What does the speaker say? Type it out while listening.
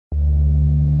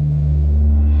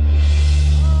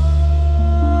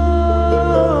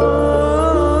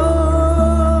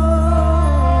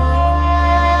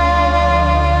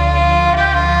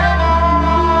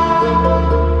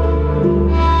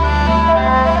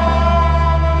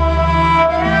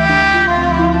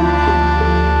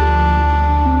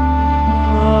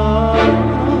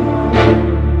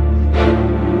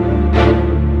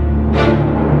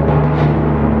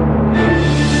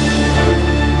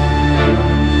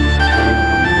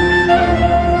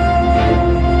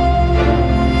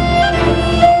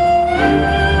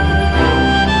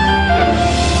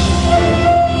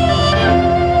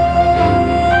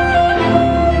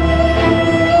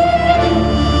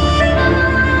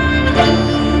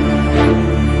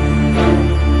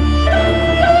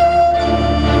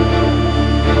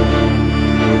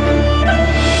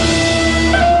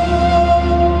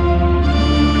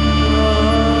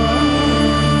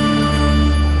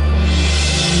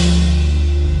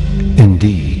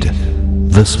Indeed,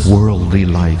 this worldly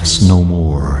life's no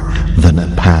more than a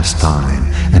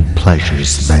pastime and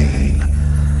pleasure's vain.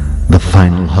 The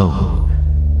final hope,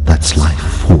 that's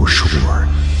life for sure.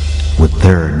 With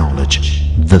their knowledge,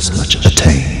 this much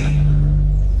attain.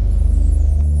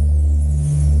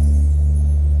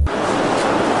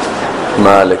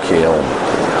 مالك يوم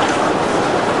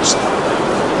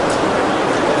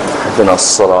اهدنا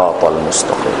الصراط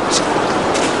المستقيم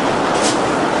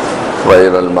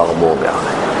غير المغضوب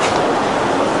عليهم.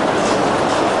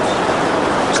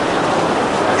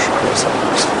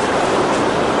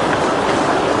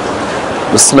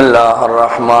 بسم الله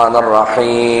الرحمن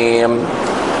الرحيم.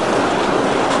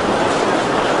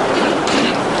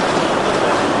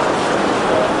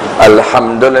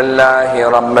 الحمد لله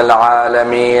رب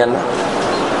العالمين،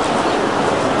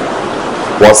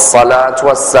 والصلاة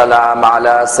والسلام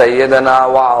على سيدنا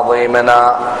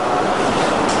وعظيمنا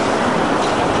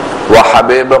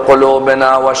وحبيب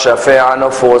قلوبنا وشفيع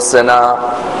نفوسنا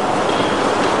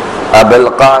أبي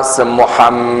القاسم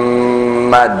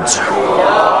محمد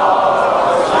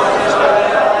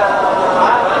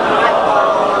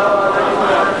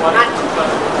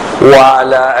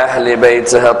وعلى أهل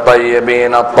بيته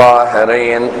الطيبين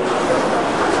الطاهرين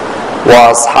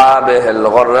وأصحابه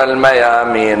الغر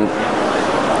الميامين.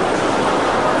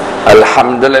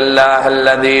 الحمد لله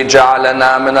الذي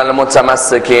جعلنا من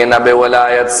المتمسكين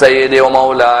بولاية سيدي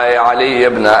ومولاي علي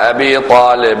بن أبي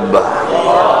طالب.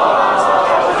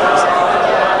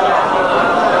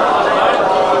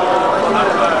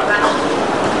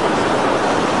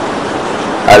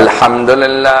 الحمد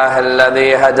لله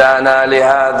الذي هدانا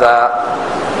لهذا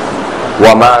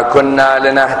وما كنا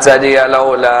لنهتدي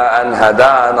لولا أن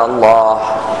هدانا الله.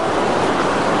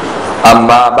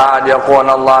 أما بعد، يقول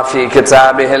الله في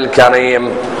كتابه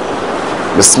الكريم: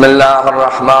 بسم الله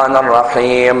الرحمن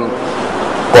الرحيم.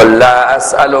 قل لا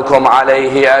أسألكم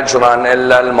عليه أجرا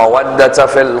إلا المودة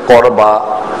في القربى.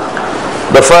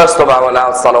 The first of our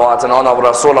loud salawat in honor of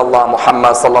Rasulullah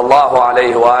Muhammad sallallahu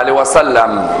alayhi wa alihi wa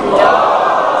sallam.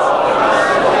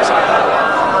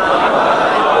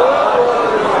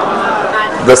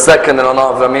 The second in honor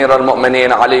of Amir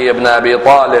al-Mu'mineen Ali ibn Abi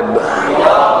Talib.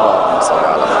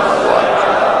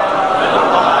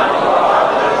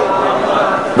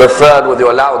 The third with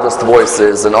your loudest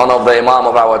voices in honor of the Imam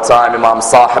of our time, Imam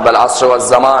Sahib al-Asr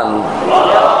wal-Zaman.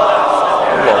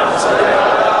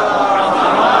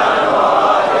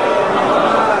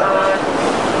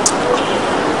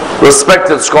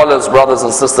 Respected scholars, brothers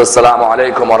and sisters, Assalamu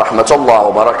alaikum wa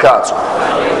rahmatullah wa barakatuh.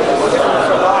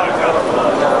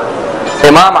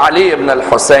 Imam Ali ibn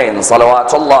al-Hussain,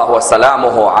 salawatullah wa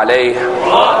salamuhu alayh,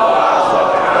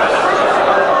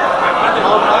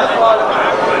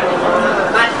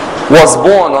 was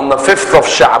born on the 5th of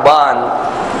Sha'ban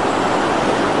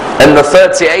in the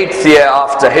 38th year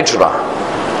after Hijrah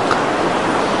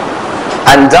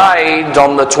and died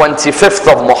on the 25th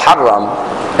of Muharram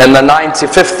in the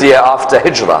 95th year after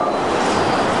Hijrah.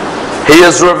 He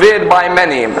is revered by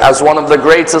many as one of the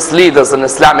greatest leaders in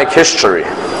Islamic history,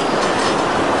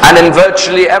 and in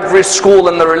virtually every school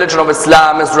in the religion of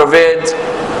Islam is revered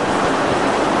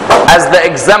as the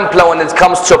exemplar when it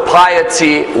comes to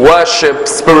piety, worship,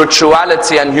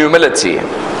 spirituality and humility.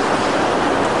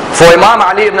 For Imam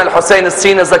Ali ibn al-Hussain is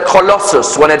seen as a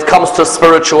colossus when it comes to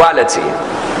spirituality.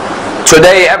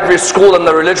 Today every school in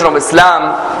the religion of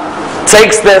Islam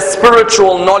takes their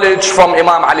spiritual knowledge from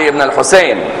Imam Ali ibn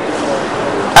al-Hussain.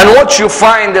 And what you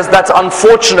find is that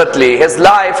unfortunately his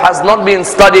life has not been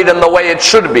studied in the way it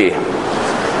should be.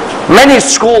 Many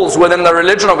schools within the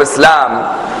religion of Islam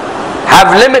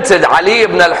have limited Ali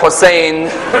ibn al-Hussain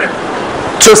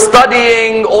to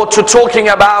studying or to talking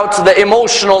about the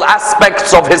emotional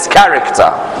aspects of his character,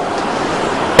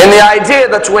 in the idea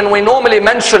that when we normally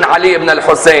mention Ali ibn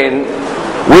al-Hussain,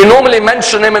 we normally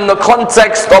mention him in the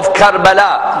context of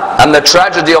Karbala and the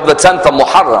tragedy of the 10th of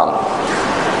Muharram.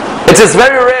 It is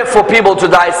very rare for people to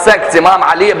dissect Imam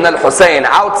Ali ibn al-Hussain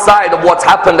outside of what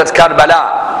happened at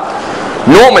Karbala.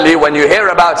 Normally when you hear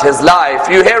about his life,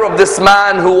 you hear of this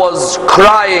man who was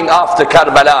crying after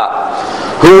Karbala,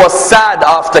 who was sad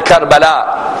after Karbala.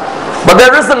 But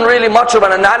there isn't really much of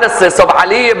an analysis of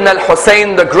Ali ibn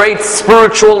al-Hussain, the great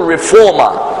spiritual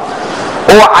reformer,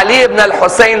 or Ali ibn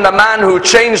al-Hussain, the man who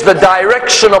changed the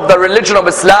direction of the religion of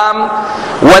Islam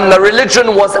when the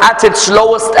religion was at its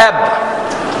lowest ebb.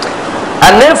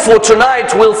 And therefore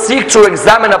tonight we'll seek to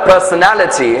examine a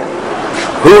personality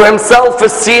who himself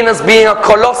is seen as being a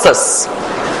colossus,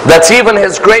 that even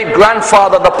his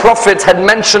great-grandfather, the Prophet, had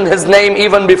mentioned his name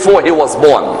even before he was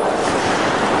born.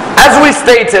 As we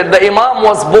stated, the Imam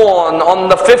was born on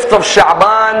the 5th of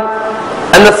Sha'ban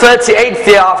in the 38th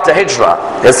year after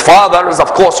Hijrah. His father is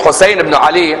of course Hussain ibn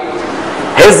Ali.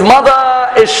 His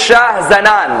mother is Shah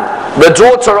Zanan, the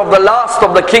daughter of the last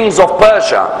of the kings of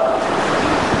Persia.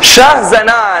 Shah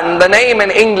Zanan, the name in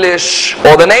English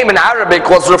or the name in Arabic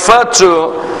was referred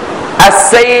to as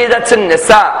Sayyidat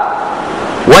al-Nisa.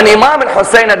 When Imam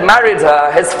al-Hussein had married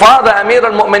her, his father Amir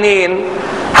al-Mu'mineen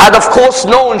had of course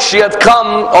known she had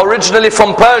come originally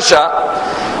from Persia.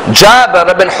 Jabir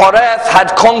ibn Hurath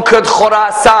had conquered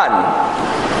Khurasan.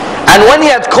 And when he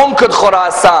had conquered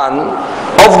Khurasan,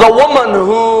 of the woman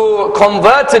who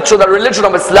converted to the religion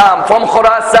of Islam from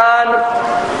Khurasan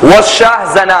was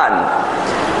Shah Zanan.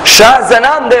 Shah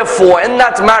Zanan, therefore, in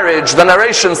that marriage, the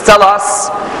narrations tell us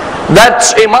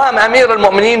that Imam Amir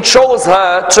al-Mu'mineen chose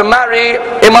her to marry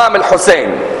Imam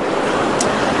al-Hussein.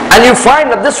 And you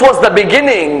find that this was the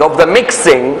beginning of the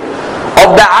mixing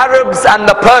of the Arabs and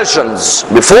the Persians.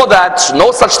 Before that,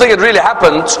 no such thing had really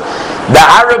happened. The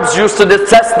Arabs used to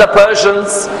detest the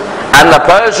Persians, and the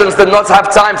Persians did not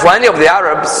have time for any of the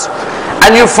Arabs.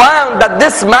 And you found that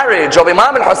this marriage of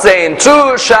Imam al-Hussein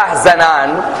to Shah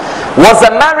Zanan was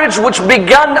a marriage which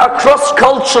began a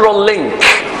cross-cultural link.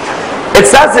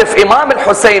 It's as if Imam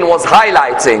al-Hussein was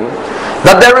highlighting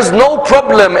that there is no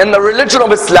problem in the religion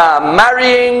of Islam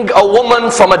marrying a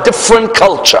woman from a different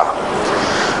culture.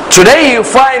 Today you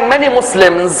find many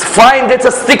Muslims find it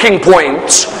a sticking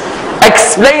point,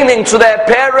 explaining to their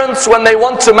parents when they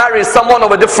want to marry someone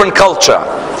of a different culture.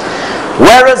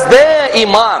 Whereas their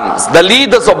imams, the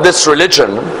leaders of this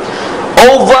religion,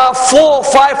 over 4 or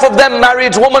 5 of them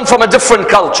married women from a different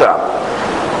culture.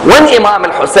 When Imam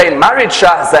al-Hussein married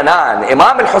Shah Zanan,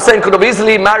 Imam al-Hussein could have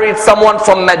easily married someone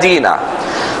from Medina,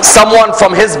 someone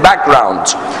from his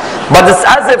background. But it's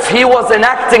as if he was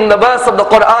enacting the verse of the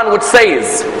Quran which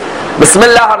says,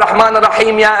 Bismillah ar-Rahman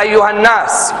ar-Rahim, Ya ayyuhan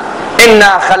nas,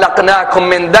 inna khalaqnakum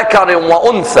min dhakarin wa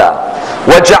untha,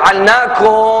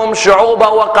 وَجَعَلْنَاكُمْ شُعُوبًا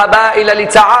وَقَبَائِلَ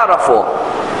لِتَعَارَفُوا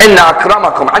إِنَّ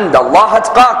أَكْرَمَكُمْ عِنْدَ اللَّهِ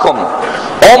أَتْقَاكُمْ.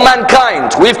 O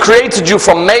mankind, we've created you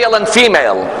from male and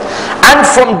female, and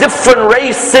from different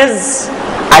races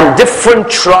and different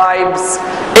tribes,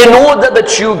 in order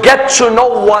that you get to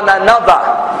know one another.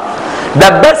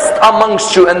 The best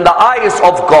amongst you in the eyes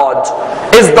of God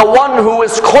is the one who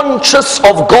is conscious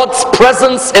of God's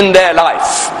presence in their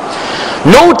life.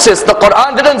 Notice the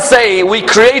Quran didn't say we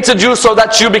created you so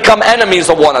that you become enemies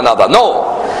of one another.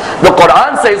 No. The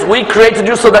Quran says we created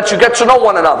you so that you get to know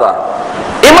one another.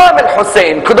 Imam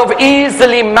al-Hussein could have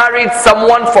easily married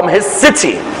someone from his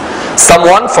city,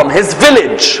 someone from his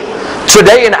village.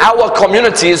 Today in our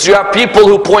communities you have people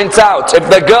who point out, if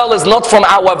the girl is not from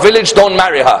our village, don't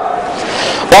marry her.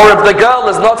 Or if the girl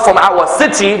is not from our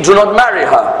city, do not marry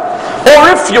her. Or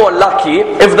if you're lucky,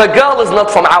 if the girl is not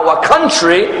from our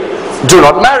country, do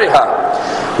not marry her.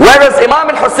 Whereas Imam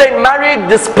al-Hussein married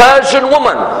this Persian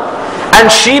woman,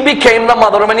 and she became the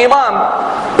mother of an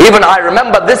Imam. Even I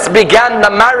remember this began the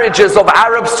marriages of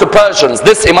Arabs to Persians.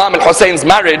 This Imam al-Hussein's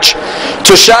marriage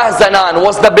to Shah Zanan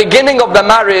was the beginning of the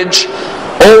marriage,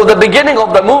 or the beginning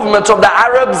of the movement of the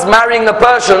Arabs marrying the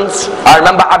Persians. I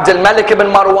remember Abdul Malik ibn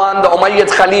Marwan, the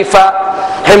Umayyad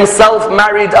Khalifa, himself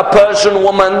married a Persian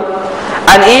woman.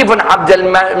 And even Abdul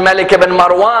Malik ibn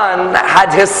Marwan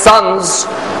had his sons.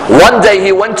 One day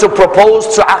he went to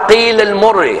propose to Aqil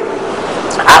al-Murri.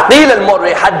 Aqil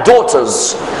al-Murri had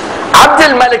daughters.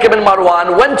 Abdul Malik ibn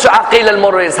Marwan went to Aqil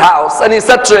al-Murri's house and he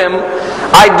said to him,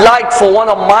 I'd like for one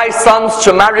of my sons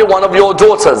to marry one of your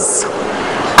daughters.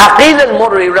 Aqil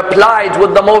al-Murri replied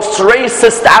with the most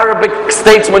racist Arabic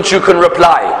statement you can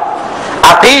reply.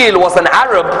 Aqil was an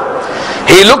Arab.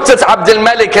 He looked at Abdul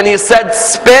Malik and he said,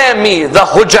 spare me the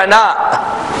hujana.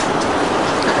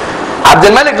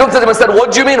 Abdul Malik looked at him and said,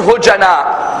 what do you mean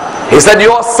hujana? He said,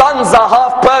 your sons are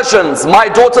half Persians, my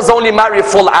daughters only marry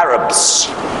full Arabs.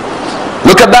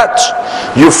 Look at that.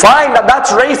 You find that that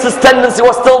racist tendency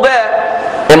was still there.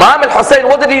 Imam al-Hussein,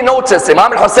 what did he notice?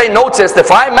 Imam al-Hussein noticed,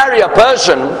 if I marry a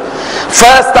Persian,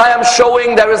 first I am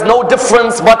showing there is no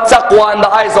difference but taqwa in the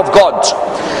eyes of God.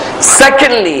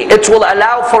 Secondly, it will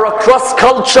allow for a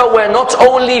cross-culture where not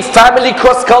only family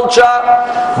cross-culture,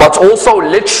 but also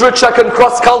literature can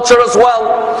cross-culture as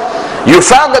well. You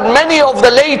found that many of the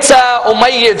later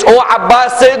Umayyads or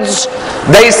Abbasids,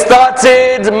 they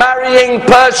started marrying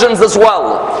Persians as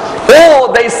well.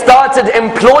 or they started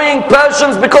employing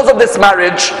Persians because of this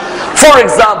marriage. For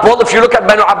example, if you look at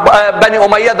Bani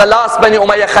Umayyah, the last Bani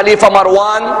Umayyah Khalifa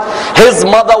Marwan, his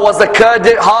mother was a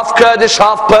half Kurdish,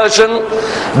 half Persian.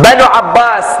 Banu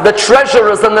Abbas, the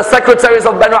treasurers and the secretaries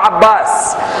of Banu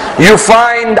Abbas, you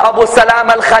find Abu Salam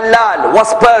al-Khallal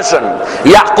was Persian,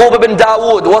 Yaqub ibn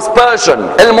Dawood was Persian,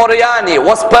 al-Muriani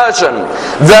was Persian,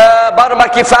 the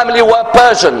Barmaki family were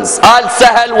Persians,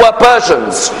 al-Sahal were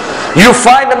Persians. You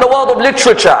find in the world of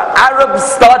literature, Arabs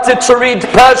started to read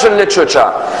Persian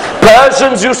literature.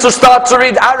 Persians used to start to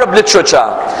read Arab literature.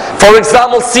 For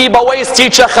example, Sibawayh's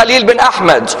teacher Khalil bin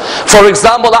Ahmad. For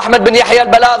example, Ahmad bin Yahya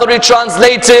al-Baladhuri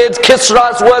translated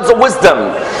Kisra's words of wisdom.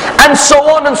 And so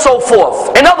on and so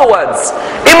forth. In other words,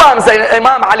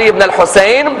 Imam Ali ibn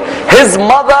al-Hussain, his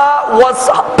mother was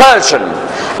Persian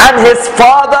and his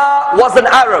father was an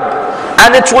Arab.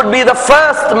 And it would be the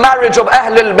first marriage of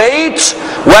Ahlelbayt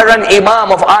where an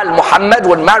Imam of Al-Muhammad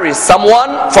would marry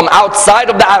someone from outside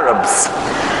of the Arabs.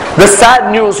 The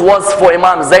sad news was for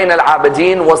Imam Zain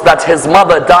al-Abidin was that his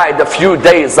mother died a few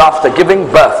days after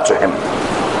giving birth to him.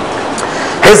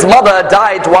 His mother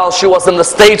died while she was in the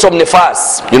state of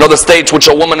nifas. You know the state which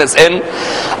a woman is in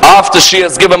after she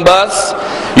has given birth?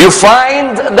 You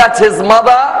find that his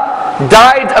mother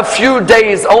died a few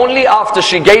days only after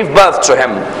she gave birth to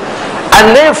him.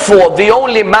 And therefore the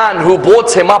only man who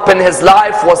brought him up in his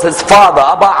life was his father,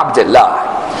 Aba Abdullah.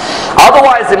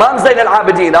 Otherwise, Imam Zain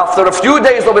al-Abidin, after a few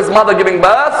days of his mother giving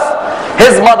birth,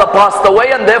 his mother passed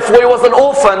away and therefore he was an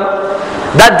orphan.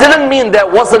 That didn't mean there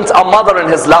wasn't a mother in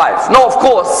his life. No, of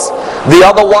course, the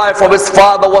other wife of his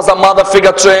father was a mother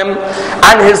figure to him,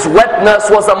 and his wet nurse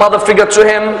was a mother figure to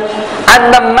him,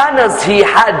 and the manners he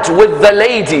had with the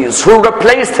ladies who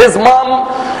replaced his mom,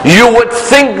 you would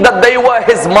think that they were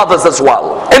his mothers as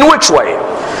well. In which way?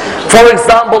 For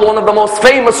example, one of the most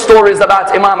famous stories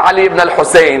about Imam Ali ibn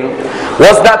al-Hussain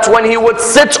was that when he would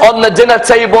sit on the dinner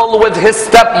table with his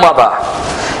stepmother,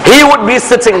 he would be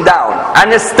sitting down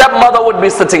and his stepmother would be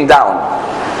sitting down,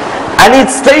 and he'd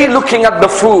stay looking at the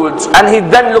food and he'd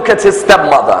then look at his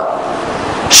stepmother.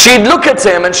 She'd look at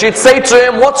him and she'd say to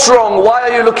him, "What's wrong? Why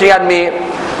are you looking at me?"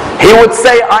 He would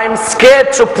say, "I'm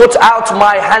scared to put out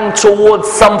my hand towards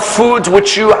some food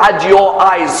which you had your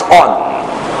eyes on."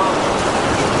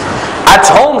 At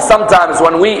home sometimes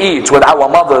when we eat with our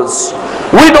mothers,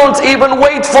 we don't even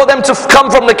wait for them to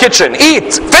come from the kitchen.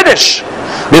 Eat, finish.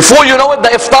 Before you know it, the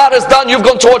iftar is done, you've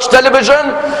gone to watch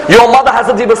television, your mother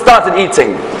hasn't even started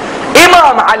eating.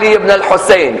 Imam Ali ibn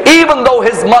al-Hussain, even though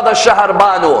his mother Shahar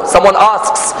Banu, someone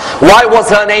asks, why was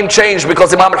her name changed?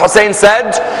 Because Imam al-Hussain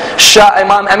said,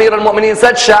 Imam Amir al-Mu'mineen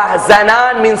said, Shah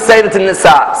Zanan means Sayyidat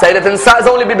al-Nisa. Sayyidat al-Nisa is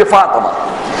only Bibi Fatima.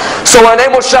 So her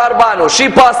name was Shahar Banu. She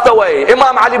passed away.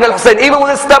 Imam Ali ibn al-Hussain, even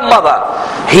with his stepmother,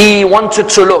 he wanted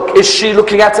to look. Is she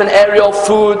looking at an area of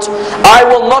food? I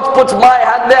will not put my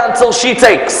hand there until she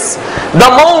takes. The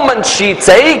moment she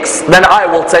takes, then I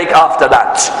will take after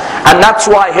that. And that's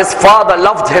why his father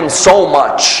loved him so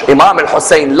much. Imam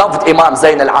al-Hussain loved Imam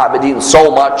Zain al-Abidin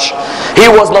so much. He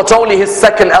was not only his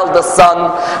second eldest son,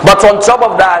 but on top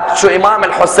of that, to Imam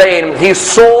al-Hussain, he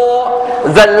saw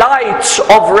the light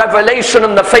of revelation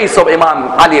in the face of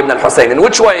Imam Ali ibn al-Hussain. In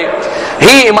which way?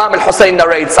 Imam al-Hussain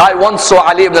narrates, I once saw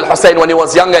Ali ibn al-Hussain when he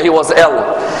was younger, he was ill.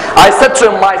 I said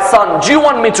to him, my son, do you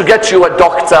want me to get you a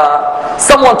doctor?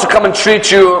 Someone to come and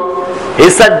treat you? He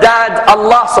said, Dad,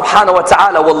 Allah subhanahu wa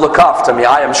ta'ala will look after me,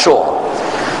 I am sure.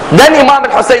 Then Imam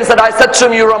al-Hussain said, I said to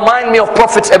him, you remind me of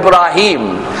Prophet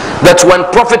Ibrahim, that when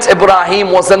Prophet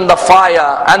Ibrahim was in the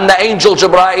fire and the angel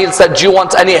Jibreel said, do you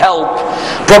want any help?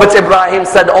 Prophet Ibrahim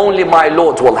said, only my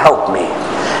Lord will help me.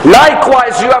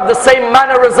 Likewise, you have the same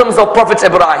mannerisms of Prophet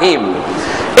Ibrahim.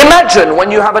 Imagine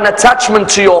when you have an attachment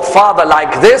to your father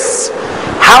like this,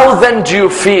 how then do you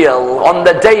feel on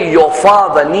the day your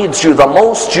father needs you the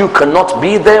most, you cannot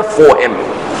be there for him?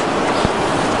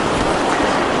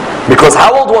 Because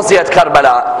how old was he at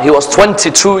Karbala? He was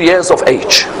 22 years of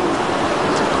age.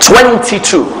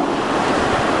 22.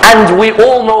 And we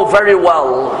all know very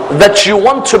well that you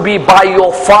want to be by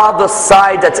your father's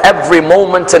side at every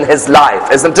moment in his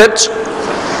life, isn't it?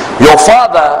 Your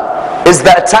father is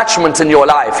the attachment in your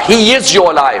life. He is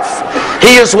your life.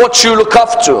 He is what you look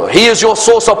up to. He is your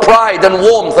source of pride and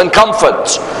warmth and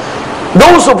comfort.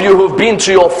 Those of you who've been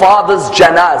to your father's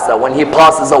janazah when he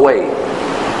passes away,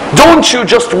 don't you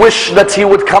just wish that he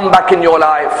would come back in your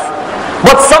life?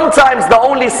 But sometimes the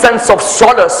only sense of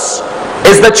solace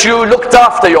is that you looked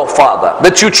after your father,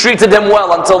 that you treated him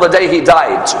well until the day he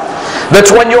died,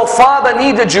 that when your father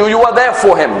needed you, you were there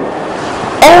for him.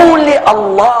 Only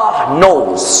Allah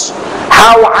knows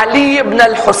how Ali ibn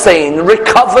al-Hussein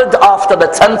recovered after the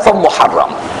 10th of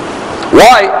Muharram.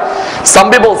 Why? Some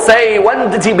people say,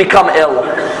 when did he become ill?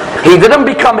 He didn't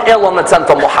become ill on the 10th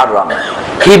of Muharram.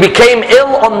 He became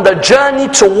ill on the journey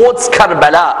towards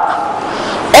Karbala.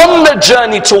 On the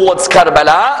journey towards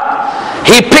Karbala,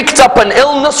 he picked up an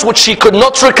illness which he could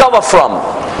not recover from.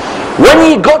 When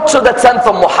he got to the 10th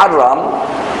of Muharram,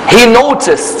 he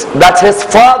noticed that his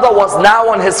father was now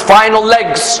on his final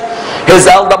legs. His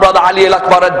elder brother Ali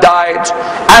al-Akbar had died,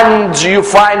 and you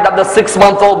find that the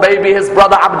 6-month-old baby, his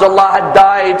brother Abdullah, had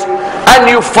died, and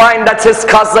you find that his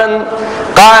cousin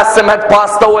Qasim had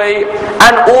passed away,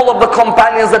 and all of the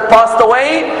companions had passed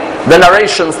away. The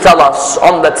narrations tell us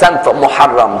on the 10th of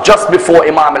Muharram, just before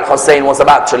Imam al-Hussein was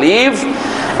about to leave,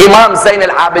 Imam Zain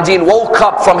al-Abidin woke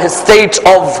up from his state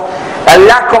of a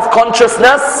lack of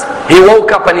consciousness. He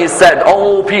woke up and he said,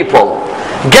 "Oh people,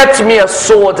 get me a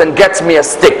sword and get me a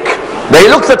stick." They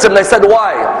looked at him, they said,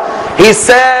 "Why?" He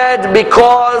said,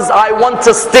 "Because I want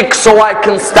a stick so I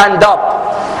can stand up,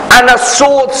 and a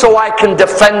sword so I can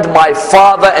defend my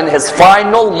father in his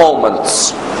final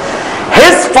moments."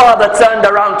 His father turned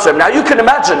around to him. Now you can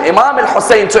imagine, Imam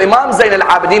al-Hussein to Imam Zain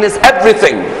al-Abidin is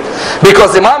everything.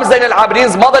 Because Imam Zain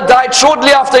al-Abidin's mother died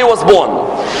shortly after he was born.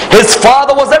 His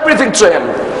father was everything to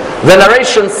him. The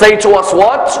narrations say to us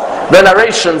what? The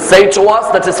narrations say to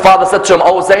us that his father said to him,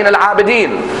 "Oh Zayn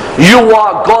al-Abidin, you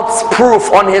are God's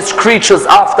proof on his creatures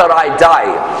after I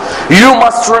die. You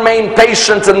must remain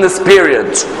patient in this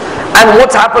period." And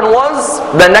what happened was,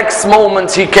 the next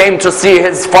moment he came to see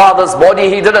his father's body,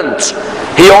 he didn't.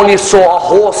 He only saw a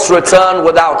horse return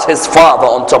without his father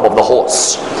on top of the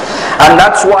horse. And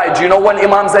that's why, do you know when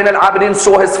Imam Zayn al-Abidin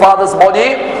saw his father's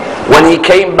body? When he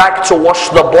came back to wash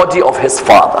the body of his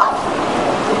father.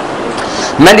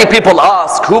 Many people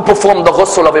ask, who performed the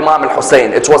ghusl of Imam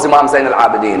al-Hussein? It was Imam Zayn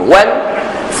al-Abidin. When?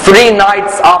 3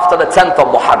 nights after the 10th of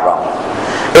Muharram.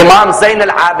 Imam Zayn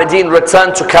al-Abidin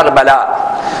returned to Karbala.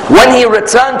 When he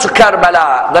returned to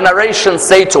Karbala, the narrations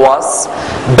say to us,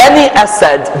 Bani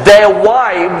Asad, their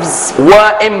wives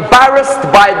were embarrassed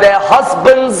by their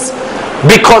husbands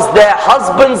because their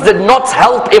husbands did not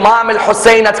help Imam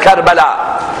al-Hussein at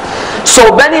Karbala.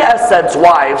 So Bani Asad's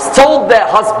wives told their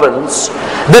husbands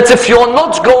that if you're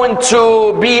not going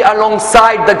to be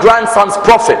alongside the grandson's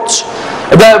prophet,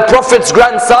 the prophet's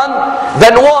grandson,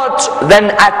 then what?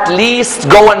 Then at least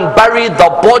go and bury the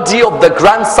body of the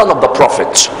grandson of the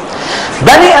prophet.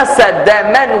 Bani Asad,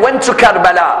 their men went to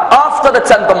Karbala after the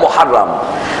 10th of Muharram.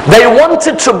 They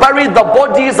wanted to bury the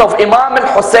bodies of Imam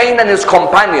al-Hussein and his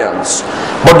companions,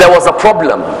 but there was a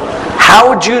problem.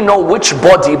 How do you know which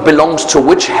body belongs to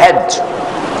which head?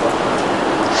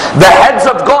 The heads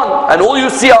have gone and all you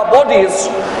see are bodies.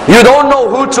 You don't know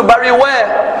who to bury where.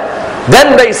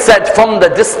 Then they said, from the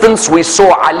distance we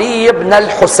saw Ali ibn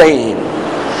al-Hussein.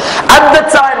 At the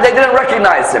time they didn't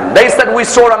recognize him. They said, we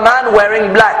saw a man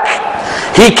wearing black.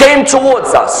 He came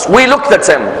towards us. We looked at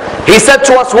him. He said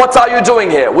to us, what are you doing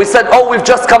here? We said, oh, we've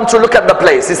just come to look at the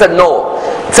place. He said, no,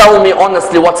 tell me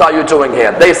honestly, what are you doing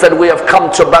here? They said, we have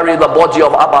come to bury the body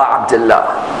of Abu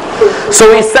Abdullah.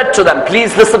 So he said to them,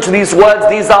 please listen to these words.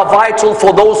 These are vital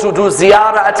for those who do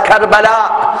ziyarah at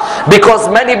Karbala, because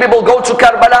many people go to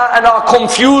Karbala and are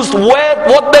confused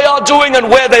what they are doing and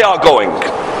where they are going.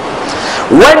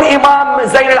 When Imam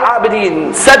Zayn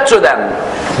al-Abidin said to them,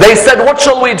 they said, what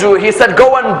shall we do? He said,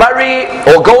 go and bury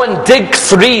or go and dig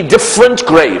 3 different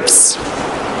graves.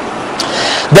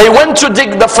 They went to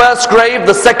dig the first grave,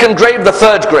 the second grave, the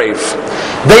third grave.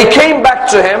 They came back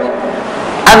to him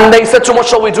and they said to him, what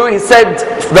shall we do? He said,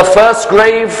 the first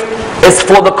grave is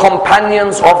for the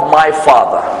companions of my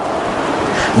father.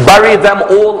 Bury them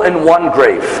all in one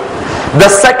grave. The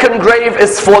second grave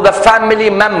is for the family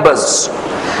members.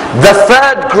 The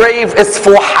third grave is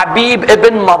for Habib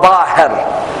ibn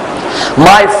Madahir.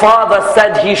 My father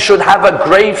said he should have a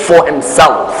grave for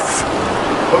himself.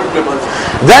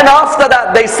 Then after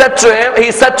that they said to him,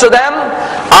 he said to them,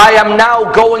 I am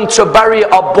now going to bury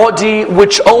a body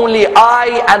which only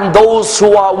I and those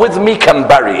who are with me can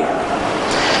bury.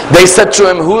 They said to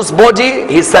him, whose body?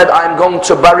 He said, I am going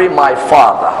to bury my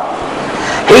father.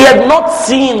 He had not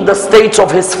seen the state of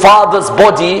his father's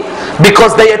body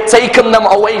because they had taken them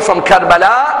away from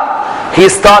Karbala. He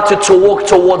started to walk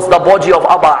towards the body of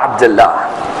Abu Abdullah.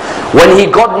 When he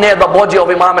got near the body of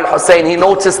Imam al-Hussein, he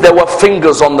noticed there were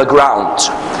fingers on the ground.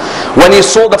 When he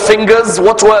saw the fingers,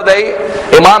 what were they?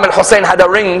 Imam al-Hussein had a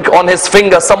ring on his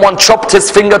finger. Someone chopped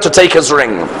his finger to take his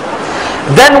ring.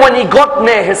 Then when he got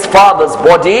near his father's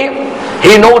body,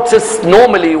 He noticed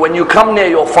normally when you come near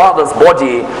your father's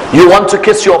body, you want to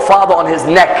kiss your father on his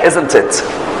neck, isn't it?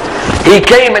 He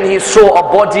came and he saw a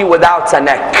body without a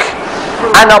neck,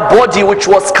 and a body which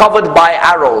was covered by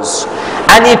arrows.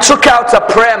 And he took out a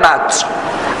prayer mat,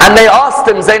 and they asked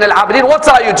him, Zayn al-Abidin, what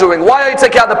are you doing? Why are you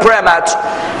taking out the prayer mat?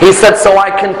 He said, so I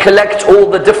can collect all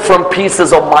the different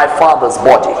pieces of my father's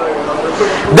body.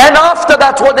 Then after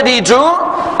that, what did he do?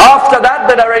 After that,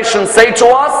 the narrations say to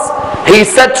us, he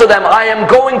said to them, I am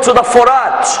going to the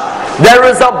Furat. There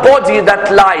is a body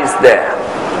that lies there.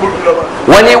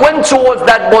 When he went towards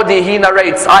that body, he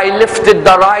narrates, I lifted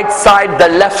the right side, the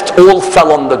left all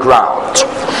fell on the ground.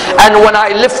 And when I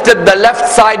lifted the left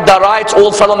side, the right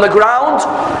all fell on the ground.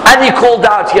 And he called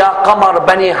out, Ya Qamar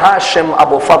Bani Hashim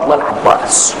Abu Fadl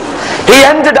al-Abbas. He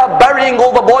ended up burying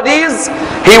all the bodies.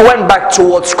 He went back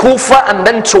towards Kufa and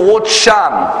then towards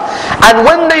Sham. And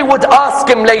when they would ask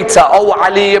him later, Oh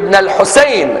Ali ibn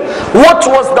al-Hussein, what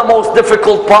was the most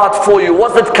difficult part for you?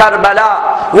 Was it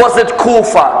Karbala? Was it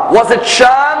Kufa? Was it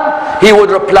Sham? He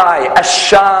would reply,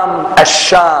 Ash-Sham,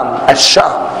 Ash-Sham,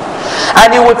 Ash-Sham.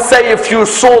 And he would say, if you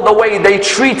saw the way they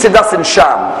treated us in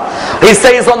Sham. He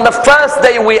says, on the first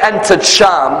day we entered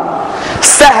Sham,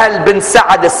 Sahal bin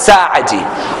Sa'ad al-Sa'adi,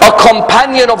 a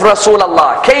companion of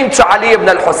Rasulullah, came to Ali ibn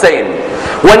al-Hussein.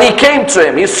 When he came to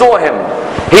him, he saw him.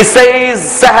 He says,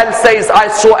 Sahal says, I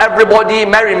saw everybody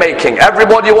merrymaking.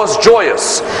 Everybody was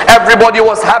joyous. Everybody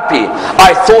was happy.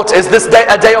 I thought, is this day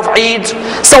a day of Eid?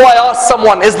 So I asked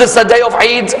someone, is this a day of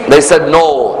Eid? They said,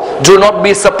 no. Do not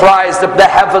be surprised if the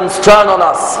heavens turn on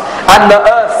us and the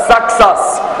earth sucks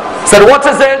us. Said, what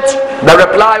is it? The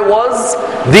reply was,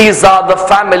 these are the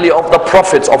family of the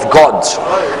Prophet of God.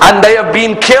 And they have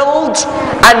been killed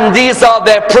and these are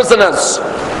their prisoners.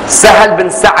 Sahal bin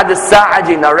Sa'ad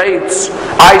al-Sa'adi narrates,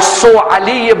 I saw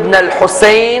Ali ibn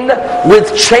al-Hussein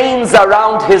with chains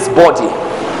around his body.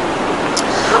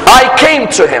 I came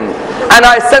to him and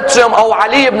I said to him, Oh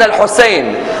Ali ibn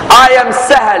al-Hussein, I am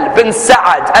Sahal bin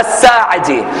Sa'ad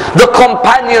al-Sa'adi, the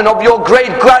companion of your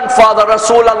great grandfather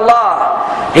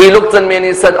Rasulullah. He looked at me and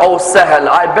he said, Oh Sahal,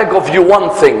 I beg of you one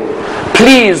thing.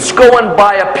 Please go and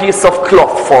buy a piece of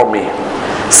cloth for me.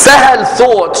 Sahal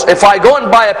thought, if I go and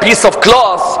buy a piece of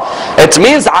cloth, it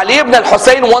means Ali ibn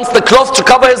al-Hussein wants the cloth to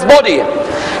cover his body.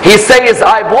 He says,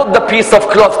 I bought the piece of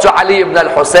cloth to Ali ibn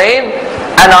al-Hussein,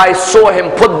 and I saw him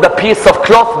put the piece of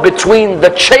cloth between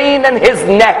the chain and his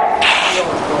neck.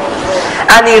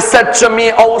 And he said to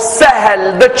me, Oh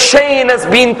Sahal, the chain has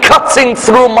been cutting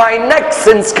through my neck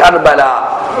since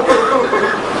Karbala.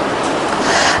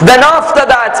 Then after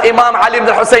that, Imam Ali ibn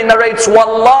Hussein narrates,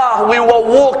 Wallah, we were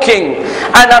walking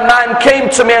and a man came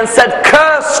to me and said,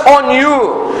 curse on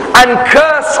you and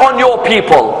curse on your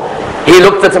people. He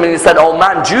looked at him and he said, oh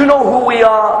man, do you know who we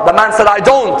are? The man said, I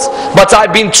don't, but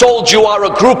I've been told you are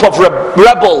a group of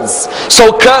rebels, so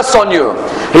curse on you.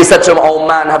 He said to him, oh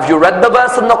man, have you read the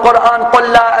verse in the Quran? قُلْ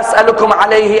لَا أَسْأَلُكُمْ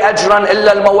عَلَيْهِ أَجْرًا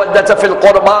إِلَّا الْمَوَدَّةَ فِي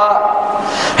الْقُرْبَى.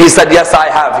 He said, yes, I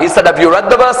have. He said, have you read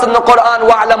the verse in the Quran?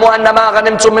 وَاعْلَمُوا أَنَّمَا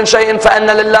غَنِمْتُم مِّن شَيْءٍ فَأَنَّ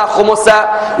لِلَّهِ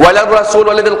خُمُسَهُ وَلِلرَّسُولِ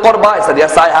وَلِذِي الْقُرْبَى. He said,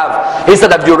 yes, I have. He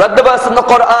said, have you read the verse in the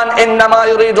Quran? إِنَّمَا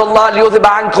يُرِيدُ اللَّهُ لِيُذْهِبَ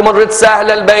عَنكُمُ الرِّجْسَ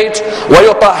أَهْلَ الْبَيْتِ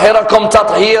وَيُطَهِّرَكُمْ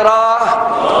تَطْهِيرًا.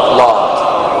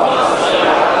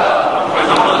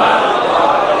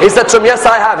 He said to him, yes,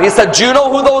 I have. He said, do you know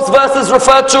who those verses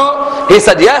refer to? He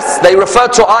said, yes, they refer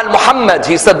to Al-Muhammad.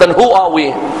 He said, then who are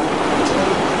we?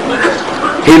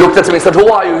 He looked at him, he said, who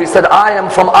are you? He said, I am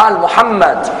from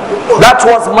Al-Muhammad. That's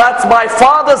my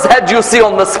father's head you see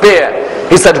on the spear.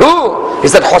 He said, who? He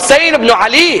said, Hussain ibn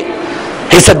Ali.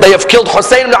 He said, they have killed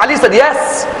Hussain ibn Ali. He said,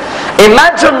 yes.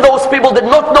 Imagine those people did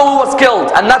not know who was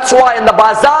killed. And that's why in the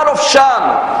bazaar of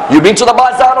Sham, you've been to the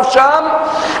bazaar of Sham?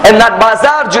 In that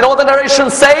bazaar, do you know what the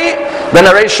narrations say? The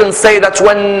narrations say that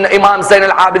when Imam Zain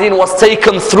al-Abidin was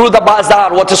taken through the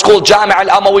bazaar, what is called Jami'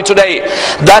 al-Amawi today,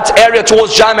 that area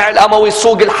towards Jami' al-Amawi,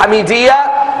 Suq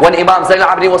al-Hamidiyah, when Imam Zain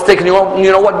al-Abidin was taken,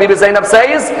 you know what Bibi Zainab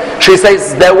says? She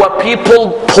says, there were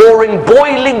people pouring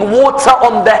boiling water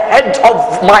on the head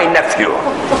of my nephew.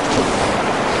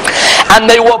 And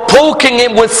they were poking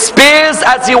him with spears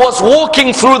as he was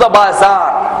walking through the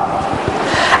bazaar.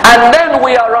 And then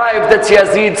we arrived at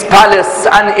Yazid's palace,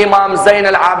 and Imam Zain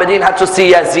al-Abidin had to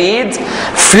see Yazid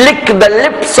flick the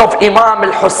lips of Imam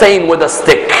al-Hussein with a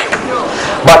stick.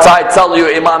 But I tell you,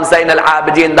 Imam Zain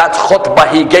al-Abidin, that khutbah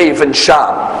he gave in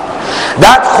Sham,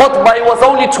 that khutbah, he was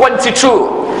only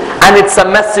 22. And it's a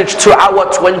message to our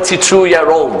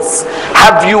 22-year-olds.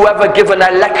 Have you ever given a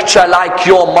lecture like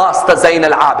your master Zayn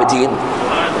al-Abidin?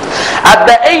 At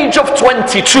the age of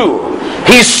 22,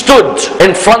 he stood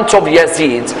in front of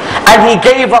Yazid and he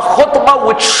gave a khutbah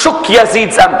which shook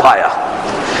Yazid's empire.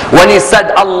 when he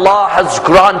said Allah has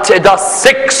granted us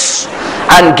 6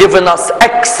 and given us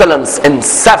excellence in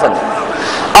 7.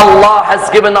 Allah has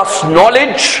given us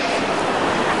knowledge,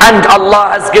 and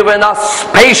Allah has given us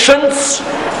patience,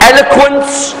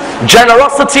 eloquence,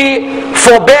 generosity,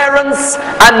 forbearance,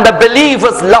 and the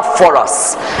believer's love for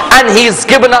us. And He's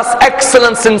given us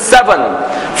excellence in 7.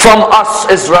 From us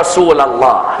is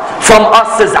Rasulullah, from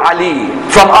us is Ali,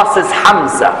 from us is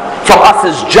Hamza, from us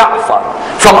is Ja'far,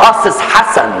 from us is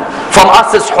Hassan, from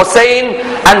us is Hussain,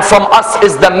 and from us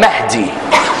is the Mahdi.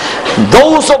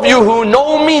 Those of you who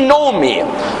know me, know me.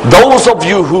 Those of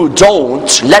you who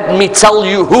don't, let me tell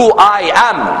you who I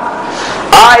am.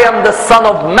 I am the son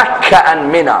of Mecca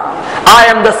and Mina. I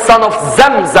am the son of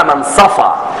Zamzam and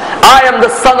Safa. I am the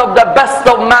son of the best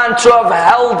of man to have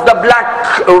held the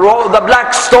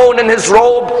black stone in his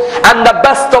robe, and the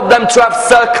best of them to have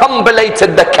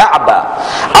circumambulated the Kaaba.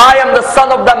 I am the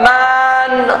son of the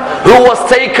man who was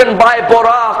taken by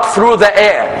Buraq through the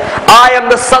air. I am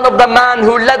the son of the man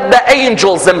who led the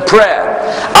angels in prayer.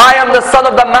 I am the son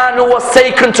of the man who was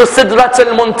taken to Sidrat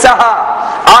al-Muntaha.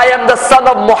 I am the son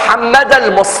of Muhammad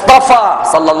al-Mustafa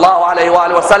sallallahu alayhi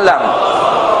wa sallam.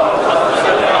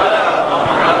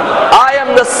 I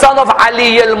am the son of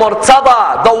Ali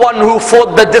al-Murtada, the one who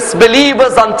fought the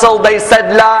disbelievers until they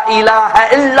said La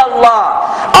ilaha illallah.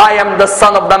 I am the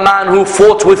son of the man who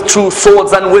fought with 2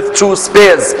 swords and with 2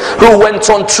 spears, who went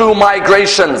on 2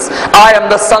 migrations. I am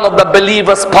the son of the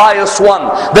believers, pious one,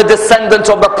 the descendant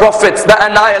of the prophets, the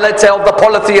annihilator of the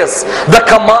polytheists, the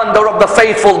commander of the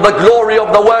faithful, the glory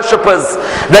of the worshippers.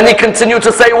 Then he continued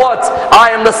to say what?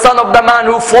 I am the son of the man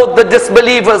who fought the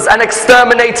disbelievers and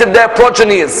exterminated their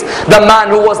progenies, the man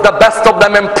who was the best of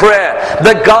them in prayer,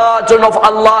 the guardian of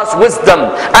Allah's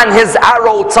wisdom, and his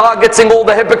arrow targeting all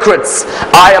the hypocrites.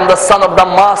 I am the son of the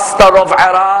master of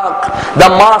Iraq, the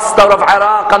master of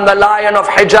Iraq and the lion of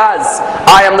Hijaz.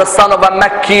 I am the son of a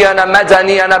Makki and a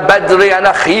Madani and a Badri and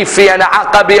a Khifi and a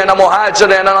Aqabi and a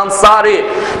Muhajiri and an Ansari.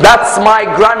 That's my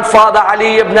grandfather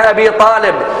Ali ibn Abi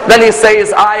Talib. Then he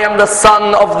says, I am the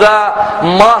son of the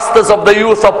masters of the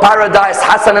youth of paradise,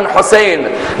 Hassan and Hussain.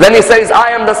 Then he says,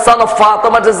 I am the son of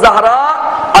Fatima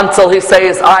al-Zahra, until he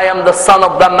says, I am the son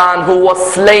of the man who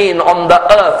was slain on the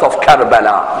earth of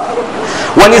Karbala.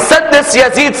 When he said this,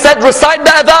 Yazid said, recite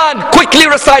the adhan, quickly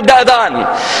recite the adhan.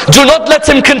 Do not let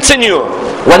him continue.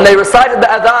 When they recited the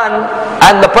adhan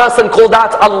and the person called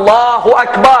out, Allahu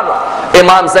Akbar,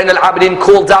 Imam Zain al-Abidin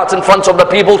called out in front of the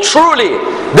people, truly,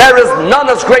 there is none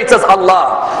as great as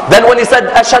Allah. Then when he said,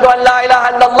 Ashhadu an la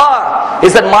ilaha illallah, he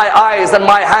said, my eyes and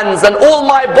my hands and all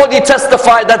my body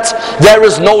testify that there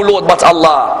is no Lord but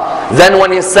Allah. Then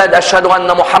when he said, Ashhadu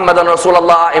anna Muhammadan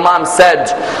Rasulullah, Imam said,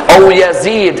 Oh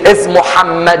Yazid, is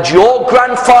Muhammad your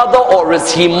grandfather or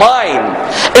is he mine?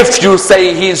 If you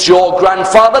say he's your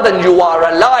grandfather, then you are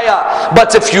a liar.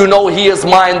 But if you know he is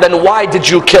mine, then why did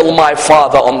you kill my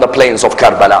father on the plains of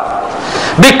Karbala?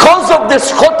 Because of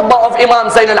this khutbah of Imam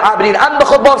Zain al-Abidin and the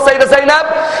khutbah of Sayyidah Zainab,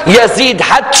 Yazid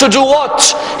had to do what?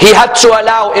 He had to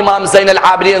allow Imam Zain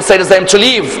al-Abidin and Sayyidah Zainab to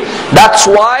leave. That's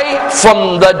why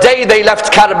from the day they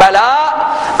left Karbala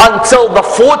until the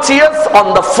 40th,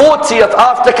 on the 40th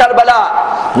after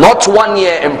Karbala, not 1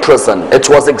 year in prison. It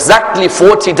was exactly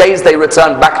 40 days they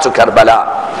returned back to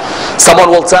Karbala. Someone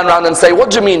will turn around and say, what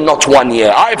do you mean not 1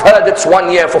 year? I've heard it's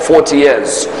 1 year for 40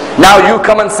 years. Now you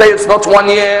come and say it's not 1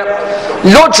 year.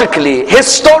 Logically,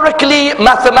 historically,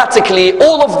 mathematically,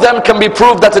 all of them can be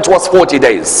proved that it was 40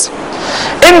 days.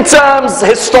 In terms,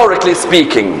 historically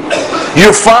speaking,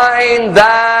 you find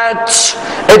that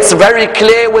it's very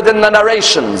clear within the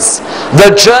narrations.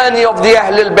 The journey of the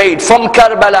Ahlelbayt from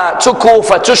Karbala to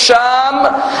Kufa to Sham,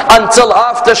 until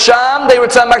after Sham they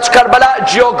return back to Karbala.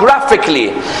 Geographically,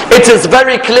 it is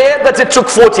very clear that it took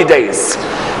 40 days.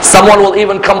 Someone will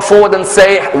even come forward and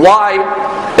say, why?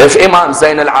 If Imam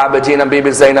Zain al-Abidin and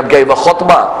Bibi Zainab gave a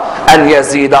khutbah, and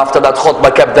Yazid after that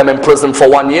khutbah kept them in prison for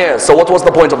 1 year, so what was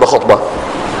the point of the khutbah?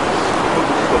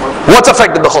 What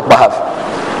effect did the khutbah have?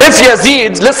 If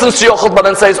Yazid listens to your khutbah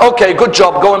and says, okay, good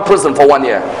job, go in prison for 1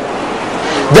 year.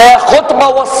 Their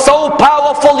khutbah was so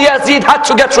powerful, Yazid had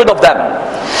to get rid of them.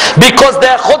 Because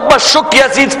their khutbah shook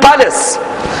Yazid's palace.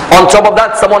 On top of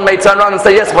that, someone may turn around and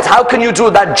say, yes, but how can you do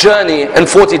that journey in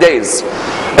 40 days?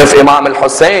 If Imam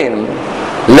al-Hussain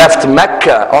left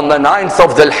Mecca on the 9th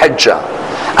of Dhul Hijjah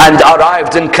and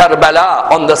arrived in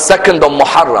Karbala on the 2nd of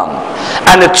Muharram,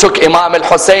 and it took Imam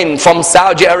al-Hussain from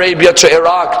Saudi Arabia to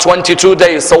Iraq 22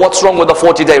 days, so what's wrong with a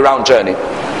 40-day round journey?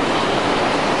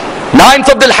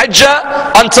 9th of Dhul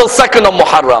Hijjah until 2nd of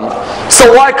Muharram.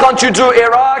 So why can't you do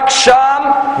Iraq,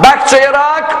 Sham, back to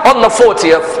Iraq on the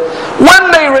 40th?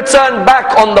 When they returned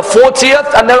back on the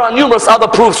 40th, and there are numerous other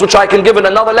proofs which I can give in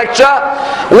another lecture,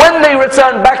 when they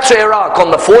returned back to Iraq on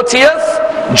the 40th,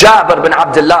 Jabir bin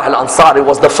Abdullah al-Ansari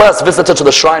was the first visitor to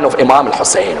the shrine of Imam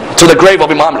al-Hussain, to the grave of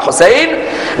Imam al-Hussain.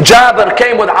 Jabir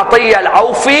came with Atiyya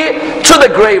al-Awfi to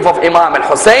the grave of Imam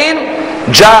al-Hussain.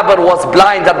 Jabir was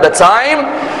blind at the time,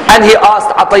 and he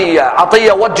asked Atiyya,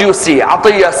 Atiyya, what do you see?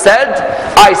 Atiyya said,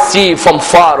 I see from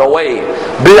far away.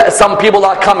 Some people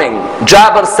are coming.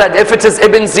 Jabir said, if it is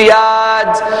Ibn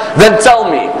Ziyad, then tell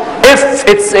me. If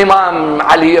it's Imam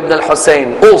Ali ibn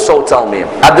al-Hussain, also tell me.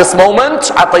 At this moment,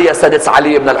 Atiyya said it's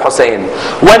Ali ibn al-Hussain.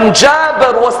 When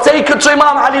Jabir was taken to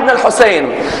Imam Ali ibn al-Hussain,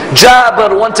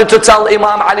 Jabir wanted to tell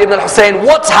Imam Ali ibn al-Hussain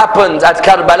what happened at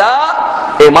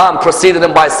Karbala. Imam preceded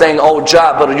him by saying, oh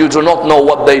Jabir, you do not know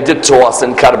what they did to us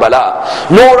in Karbala,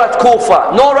 nor at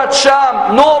Kufa, nor at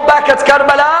Sham, nor back at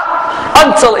Karbala,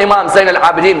 until Imam Zain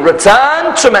al-Abidin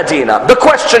returned to Medina. The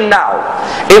question now,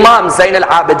 Imam Zain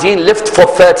al-Abidin lived for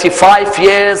 35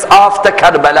 years after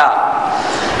Karbala.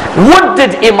 What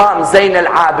did Imam Zain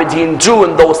al-Abidin do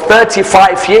in those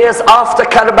 35 years after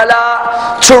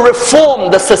Karbala to reform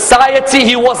the society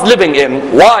he was living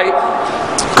in? Why?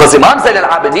 Because Imam Zain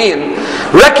al-Abidin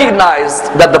recognized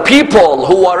that the people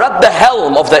who were at the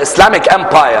helm of the Islamic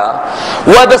Empire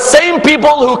were the same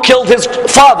people who killed his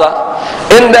father.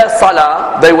 In their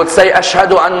salah, they would say,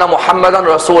 Ashhadu anna Muhammadan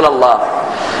Rasulullah.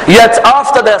 Yet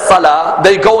after their salah,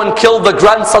 they go and kill the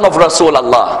grandson of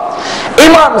Rasulullah.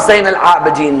 Imam Zain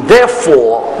al-Abidin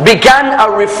therefore began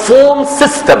a reform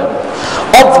system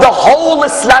of the whole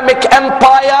Islamic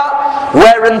Empire,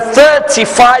 where in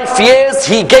 35 years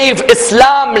he gave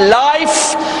Islam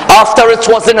life after it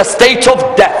was in a state of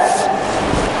death.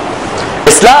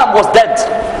 Islam was dead.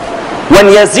 When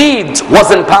Yazid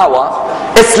was in power,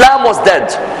 Islam was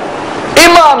dead.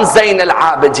 Imam Zain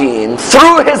al-Abidin,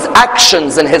 through his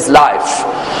actions in his life,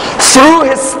 through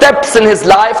his steps in his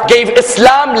life, gave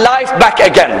Islam life back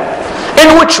again.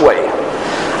 In which way?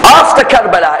 After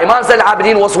Karbala, Imam Zain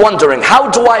al-Abidin was wondering, how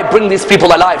do I bring these people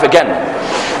alive again?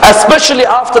 Especially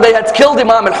after they had killed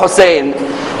Imam al-Hussain,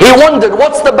 he wondered,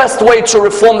 what's the best way to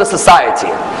reform the society?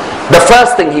 The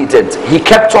first thing he did, he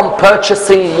kept on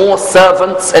purchasing more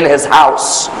servants in his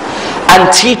house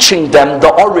and teaching them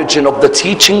the origin of the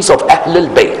teachings of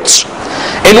Ahlelbayt.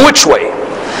 In which way?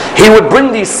 He would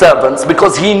bring these servants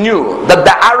because he knew that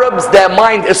the Arabs, their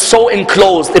mind is so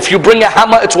enclosed, if you bring a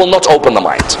hammer, it will not open the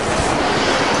mind.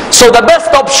 So the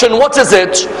best option, what is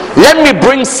it? Let me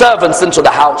bring servants into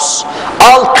the house.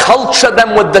 I'll culture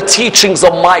them with the teachings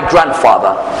of my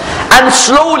grandfather. And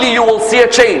slowly you will see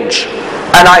a change.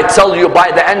 And I tell you,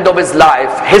 by the end of his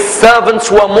life, his servants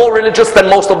were more religious than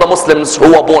most of the Muslims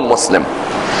who were born Muslim.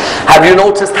 Have you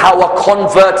noticed how a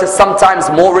convert is sometimes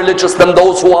more religious than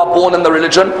those who are born in the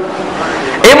religion?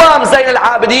 Imam Zain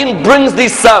al-Abidin brings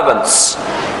these servants,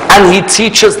 and he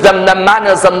teaches them the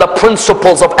manners and the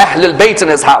principles of Ahlelbayt in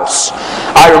his house.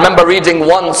 I remember reading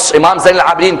once, Imam Zain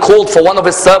al-Abidin called for one of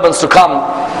his servants to come.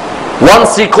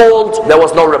 Once he called, there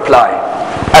was no reply.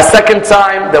 A second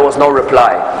time, there was no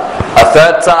reply. A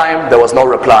third time, there was no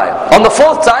reply. On the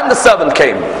fourth time, the servant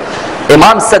came.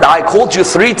 Imam said, I called you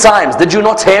 3 times. Did you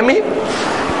not hear me?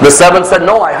 The servant said,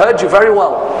 no, I heard you very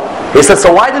well. He said,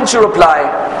 so why didn't you reply?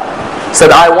 He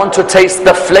said, I want to taste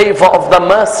the flavor of the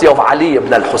mercy of Ali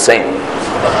ibn al-Hussain.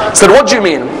 He said, what do you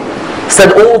mean? He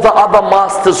said, all the other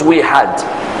masters we had,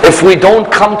 if we don't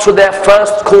come to their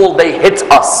first call, they hit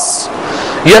us.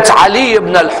 Yet Ali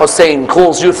ibn al-Hussain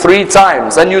calls you 3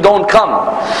 times and you don't come.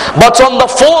 But on the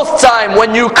 4th time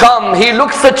when you come, he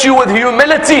looks at you with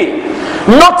humility.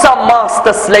 Not a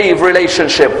master-slave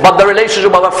relationship, but the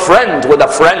relationship of a friend with a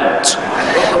friend.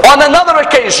 On another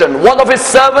occasion, one of his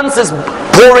servants is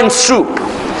pouring soup.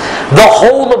 The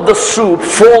whole of the soup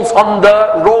falls on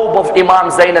the robe of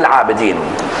Imam Zain al-Abidin.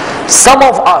 Some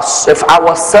of us, if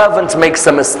our servant makes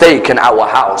a mistake in our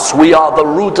house, we are the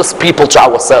rudest people to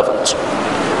our servant.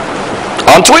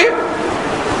 Aren't we?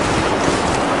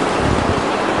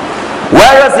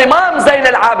 Whereas Imam Zain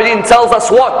al-Abidin tells us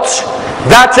what?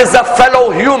 That is a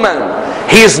fellow human.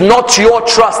 He is not your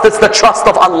trust, it's the trust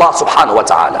of Allah subhanahu wa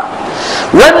ta'ala.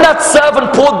 When that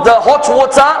servant poured the hot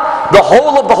water, the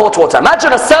whole of the hot water.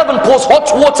 Imagine a servant pours hot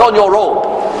water on your robe.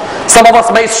 Some of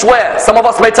us may swear, some of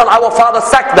us may tell our father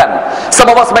sack them, some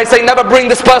of us may say never bring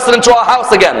this person into our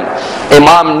house again.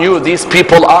 Imam knew these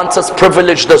people aren't as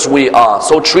privileged as we are,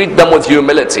 so treat them with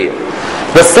humility.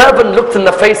 The servant looked in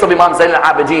the face of Imam Zain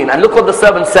al-Abidin, and look what the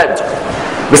servant said.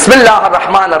 Bismillah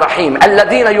ar-Rahman ar-Rahim.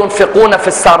 الَّذِينَ يُنْفِقُونَ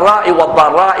فِي السَّرَّاءِ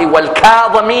وَالضَّرَّاءِ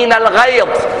وَالْكَاظِمِينَ الْغَيْظَ.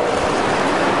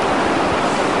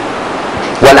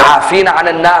 وَالْعَافِينَ عَنِ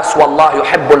النَّاسِ وَاللَّهُ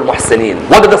يُحِبُّ الْمُحْسِنِينَ.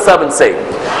 What did the servant say?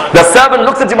 The servant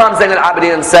looked at Imam Zain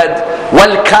al-Abidin and said,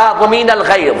 وَالْكَاظِمِينَ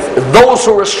الْغَيْظِ, those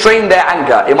who restrain their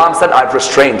anger. Imam said, I've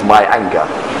restrained my anger.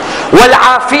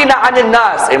 وَالْعَافِينَ عَنِ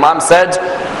النَّاسِ, Imam said,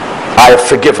 I have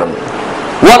forgiven.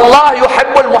 وَاللَّهُ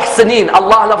يُحِبُّ الْمُحْسِنِينَ,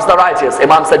 Allah loves the righteous.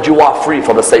 Imam said, you are free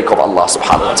for the sake of Allah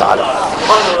subhanahu wa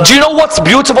ta'ala. Do you know what's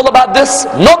beautiful about this?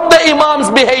 Not the Imam's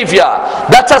behavior,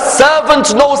 that a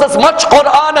servant knows as much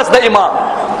Quran as the Imam.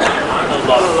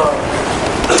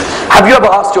 Have you ever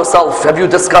asked yourself, have you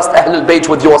discussed Ahlul-Bayt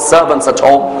with your servants at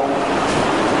home?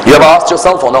 You ever asked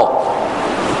yourself or no?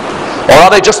 Or are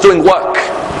they just doing work?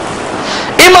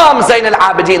 Imam Zain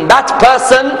al-Abidin, that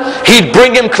person, he'd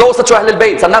bring him closer to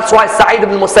Ahlul-Bayt. And that's why Syed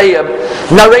ibn Musayyib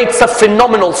narrates a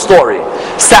phenomenal story.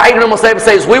 Syed ibn Musayyib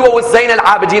says, we were with Zain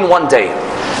al-Abidin one day.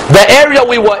 The area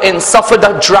we were in suffered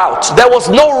a drought. There was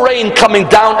no rain coming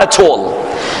down at all.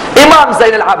 Imam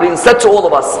Zain al-Abidin said to all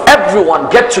of us, everyone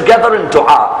get together in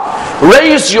dua.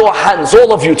 Raise your hands,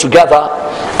 all of you together,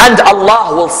 and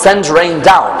Allah will send rain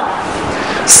down.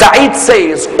 Sa'id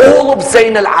says, all of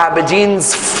Zain al-Abidin's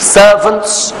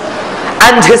servants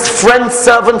and his friend's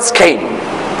servants came.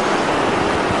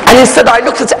 And he said, I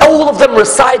looked at all of them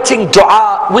reciting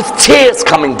dua with tears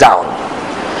coming down.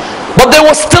 But there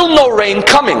was still no rain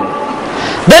coming.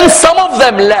 Then some of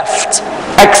them left,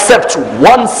 except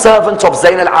one servant of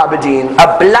Zain al-Abidin,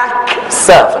 a black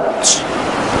servant.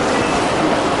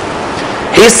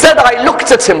 He said, I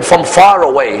looked at him from far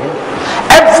away.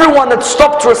 Everyone had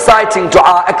stopped reciting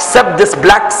dua except this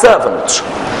black servant.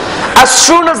 As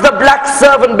soon as the black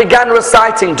servant began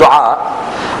reciting dua,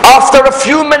 after a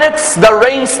few minutes the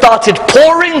rain started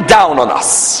pouring down on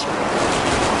us.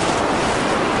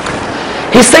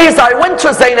 He says, I went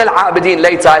to Zain al-Abidin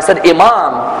later. I said,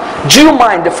 Imam, do you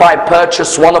mind if I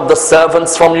purchase one of the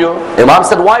servants from you? Imam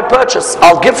said, why purchase?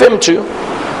 I'll give him to you.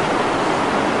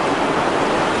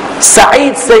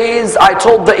 Sa'id says, I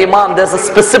told the Imam there's a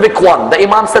specific one. The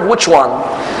Imam said, which one?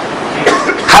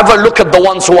 Have a look at the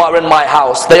ones who are in my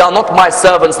house. They are not my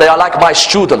servants, they are like my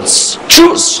students.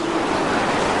 Choose.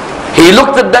 He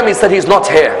looked at them, he said, he's not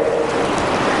here.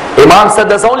 Imam said,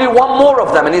 there's only one more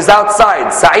of them and he's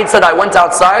outside. Sa'id said, I went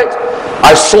outside,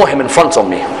 I saw him in front of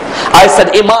me. I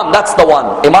said, Imam, that's the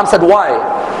one. Imam said, why?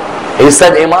 He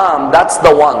said, Imam, that's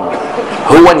the one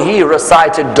who when he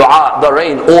recited dua, the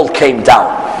rain all came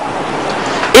down.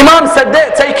 Imam said,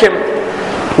 there, take him.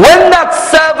 When that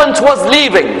servant was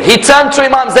leaving, he turned to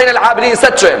Imam Zain al-Abidin and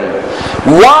said to him,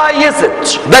 why is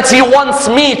it that he wants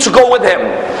me to go with him?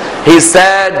 He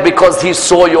said, because he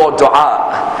saw your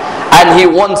dua and he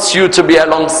wants you to be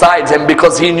alongside him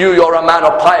because he knew you're a man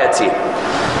of piety.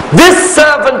 This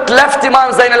servant left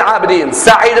Imam Zain al-Abidin.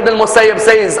 Sa'id ibn Musayyib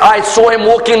says, I saw him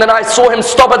walking and I saw him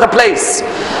stop at a place.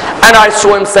 And I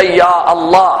saw him say, Ya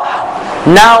Allah,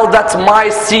 now that my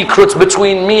secret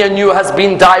between me and you has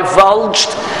been divulged,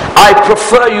 I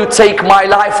prefer you take my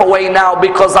life away now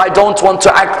because I don't want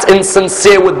to act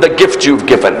insincere with the gift you've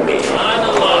given me.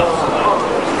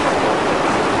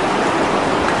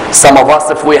 Some of us,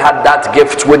 if we had that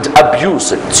gift, would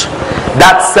abuse it.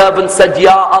 That servant said,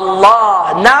 Ya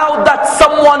Allah, now that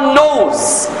someone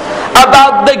knows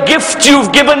about the gift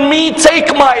you've given me, take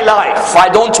my life. I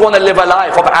don't want to live a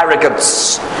life of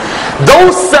arrogance.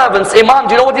 Those servants, Imam,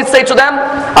 do you know what he'd say to them?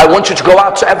 I want you to go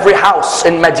out to every house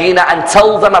in Medina and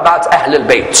tell them about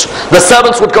Ahlul-Bayt. The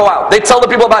servants would go out, they'd tell the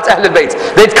people about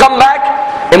Ahlul-Bayt. They'd come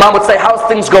back, Imam would say, how's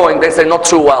things going? They say, not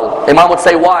too well. Imam would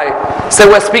say, why? Say,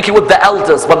 we're speaking with the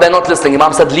elders, but they're not listening.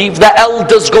 Imam said, leave the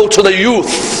elders, go to the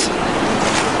youth.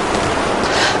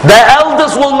 The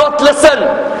elders will not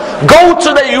listen. Go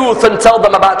to the youth and tell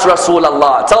them about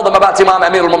Rasulullah. Tell them about Imam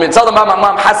Amir al-Mu'min. Tell them about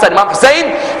Imam Hassan, Imam Hussain.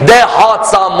 Their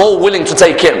hearts are more willing to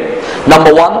take in.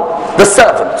 Number one, the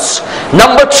servants.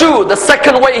 Number two, the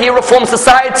second way he reformed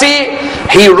society,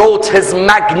 he wrote his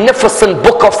magnificent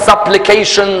book of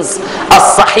supplications,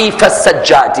 As-Sahifa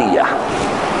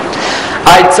Sajjadiyah.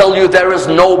 I tell you, there is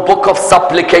no book of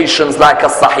supplications like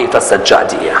As-Sahifa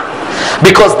Sajjadiyah.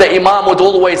 Because the Imam would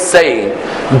always say,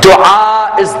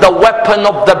 dua is the weapon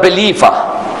of the believer,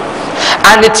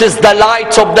 and it is the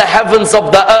light of the heavens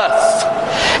of the earth.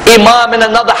 Imam, in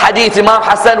another hadith, Imam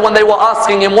Hussain, when they were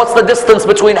asking him, what's the distance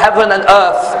between heaven and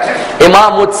earth?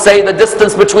 Imam would say, the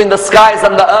distance between the skies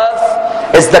and the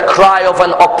earth is the cry of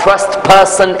an oppressed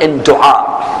person in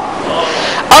dua.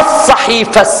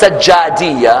 As-Sahifa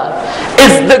Sajjadiyah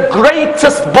is the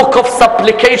greatest book of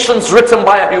supplications written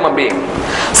by a human being.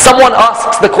 Someone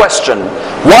asks the question,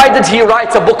 why did he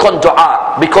write a book on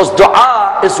dua? Because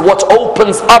dua dua is what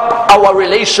opens up our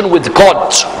relation with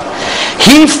God.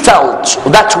 He felt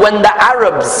that when the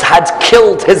Arabs had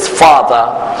killed his father,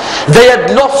 they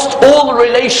had lost all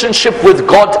relationship with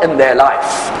God in their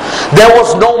life. There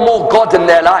was no more God in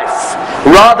their life.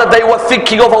 Rather, they were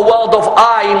thinking of a world of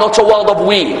I, not a world of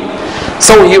we.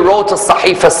 So he wrote a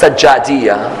Sahifa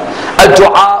Sajjadiyah, a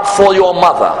dua for your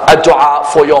mother, a dua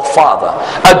for your father,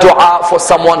 a dua for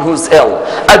someone who's ill,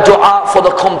 a dua for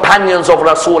the companions of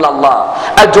Rasulullah,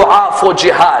 a dua for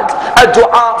jihad, a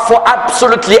dua for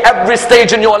absolutely every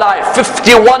stage in your life.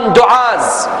 51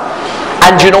 du'as.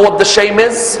 And you know what the shame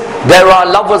is? There are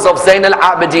lovers of Zayn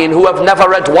al-Abidin who have never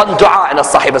read one dua in a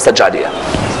Sahifa Sajjadiyah.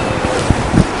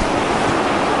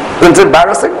 Isn't it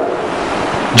embarrassing?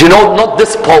 Do you know, not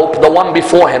this Pope, the one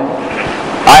before him.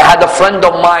 I had a friend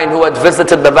of mine who had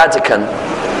visited the Vatican.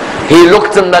 He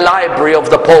looked in the library of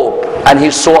the Pope and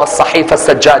he saw a Sahifa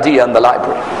Sajjadiyah in the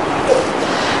library.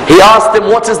 He asked him,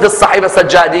 what is the Sahifa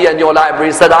Sajjadiyah in your library?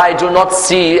 He said, I do not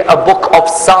see a book of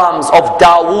Psalms of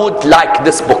Dawood like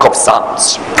this book of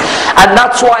Psalms. And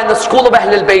that's why in the school of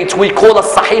Ahlelbayt we call a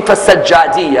Sahifa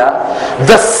Sajjadiyah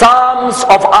the Psalms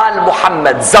of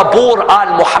Al-Muhammad, Zabur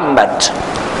Al-Muhammad.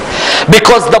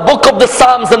 Because the book of the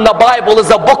Psalms in the Bible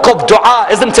is a book of dua,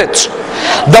 isn't it?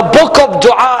 The book of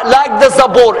dua, like the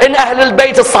Zabur, in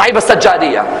Ahlul-Bayt is Sahifa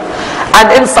Sajjadiyah.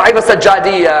 And in Sahifa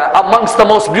Sajjadiyah, amongst the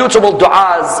most beautiful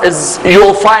du'as is,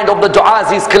 you'll find of the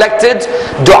du'as he's collected,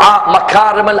 dua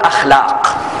Makarim al-Akhlaq.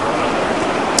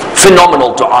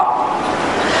 Phenomenal dua.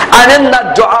 And in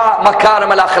that dua,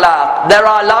 Makarim al-Akhlaq, there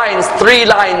are lines, 3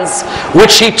 lines,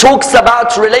 which he talks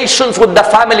about relations with the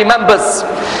family members.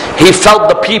 He felt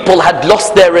the people had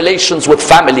lost their relations with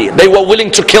family. They were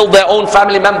willing to kill their own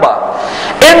family member.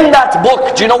 In that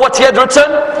book, do you know what he had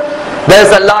written?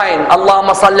 There's a line,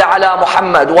 Allahumma salli ala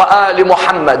Muhammad wa ali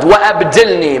Muhammad wa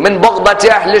abdilni min baghdati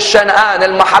ahli al-shan'an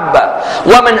al-mahabba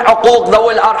wa min uquq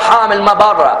dhawi al-arham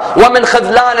al-mabarra wa min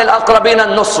khidlan al-aqrabin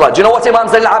al-nusra. Do you know what Imam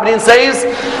Zain al-Abidin says?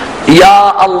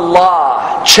 Ya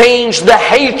Allah, change the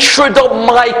hatred of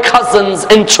my cousins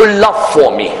into love for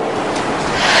me,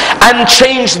 and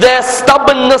change their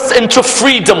stubbornness into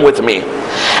freedom with me,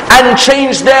 and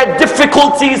change their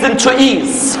difficulties into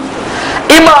ease.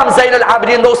 Imam Zain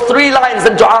al-Abidin, those 3 lines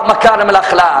in Dua Makarim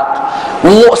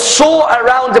al-Akhlaq, saw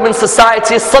around him in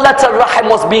society Salat al-Rahim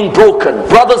was being broken.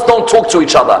 Brothers don't talk to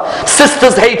each other,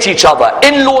 sisters hate each other,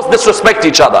 in-laws disrespect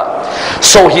each other.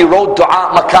 So he wrote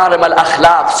Dua Makarim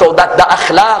al-Akhlaq, so that the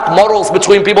akhlaq, morals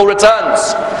between people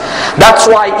returns. That's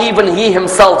why even he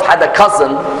himself had a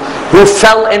cousin who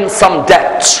fell in some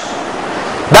debt.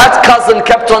 That cousin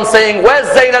kept on saying, where's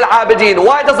Zayn al-Abidin?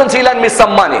 Why doesn't he lend me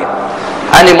some money?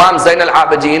 And Imam Zain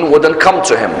al-Abidin wouldn't come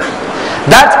to him.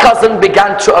 That cousin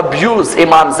began to abuse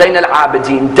Imam Zain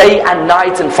al-Abidin day and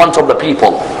night in front of the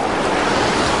people.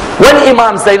 When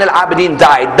Imam Zain al-Abidin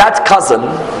died, that cousin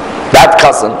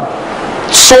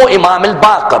saw Imam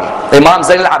al-Baqir, Imam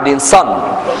Zain al-Abidin's son.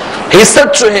 He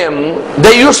said to him,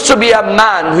 there used to be a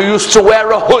man who used to wear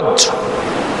a hood,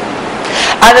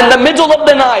 and in the middle of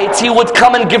the night he would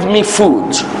come and give me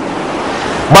food.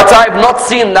 But I've not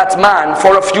seen that man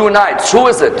for a few nights. Who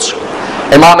is it?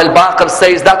 Imam al-Baqir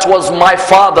says, that was my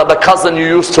father, the cousin you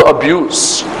used to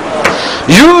abuse.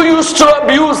 You used to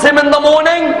abuse him in the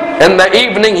morning, in the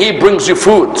evening he brings you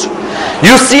food.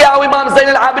 You see how Imam Zain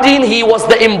al-Abidin, he was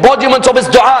the embodiment of his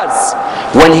du'as.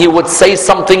 When he would say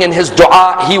something in his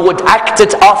du'a, he would act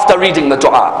it after reading the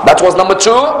du'a. That was number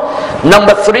 2.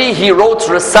 Number 3, he wrote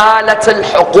Risalat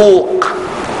al-Huquq.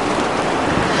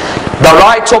 The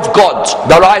right of God,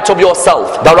 the right of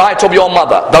yourself, the right of your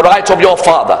mother, the right of your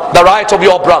father, the right of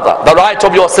your brother, the right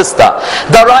of your sister,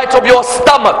 the right of your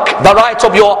stomach, the right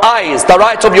of your eyes, the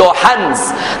right of your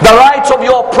hands, the right of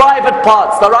your private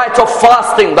parts, the right of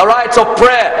fasting, the right of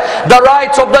prayer, the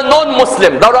right of the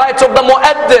non-Muslim, the right of the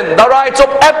mu'addin, the right of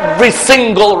every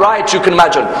single right you can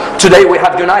imagine. Today we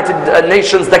have United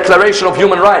Nations Declaration of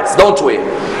Human Rights, don't we?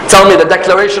 Tell me the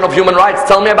Declaration of Human Rights,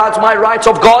 tell me about my right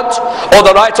of God, or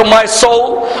the right of my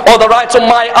soul, or the right of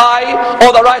my eye,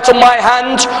 or the right of my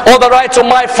hand, or the right of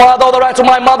my father, or the right of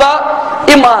my mother.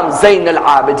 Imam Zain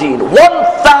al-Abidin,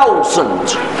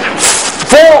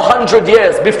 1,400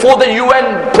 years before the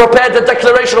UN prepared the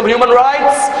Declaration of Human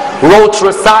Rights, wrote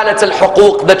Risalat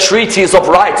al-Huquq, the treaties of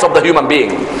rights of the human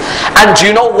being. And do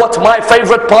you know what my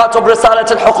favorite part of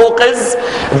Risalat al-Huquq is?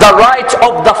 The right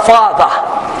of the father.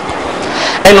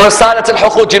 In Risalat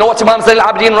al-Huquq, do you know what Imam Zain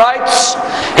al-Abidin writes?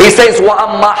 He says,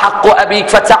 وَأَمَّا حَقُّ أَبِيكَ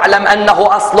فَتَعْلَمْ أَنَّهُ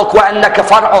أَصْلُكَ وَأَنَّكَ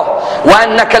فَرْعُهُ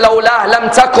وَأَنَّكَ لَوْلَاهُ لَمْ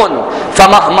تَكُنْ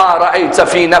فَمَهْمَا رَأَيْتَ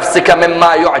فِي نَفْسِكَ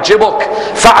مِمَّا يُعْجِبُكَ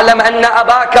فَاعْلَمْ أَنَّ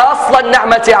أَبَاكَ أَصْلَ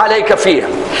النِّعْمَةِ عَلَيْكَ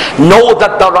فِيهِ. Know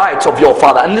that the right of your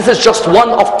father, and this is just one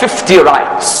of 50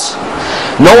 rights.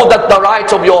 Know that the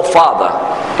right of your father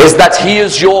is that he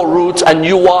is your root and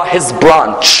you are his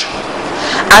branch.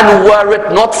 And were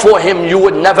it not for him, you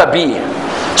would never be.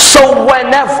 So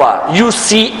whenever you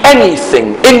see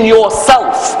anything in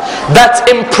yourself that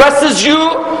impresses you,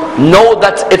 know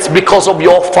that it's because of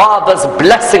your father's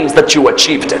blessings that you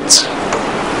achieved it.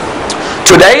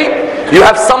 Today, you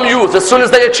have some youth, as soon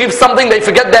as they achieve something, they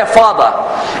forget their father.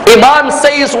 Imam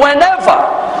says,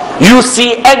 whenever you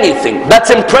see anything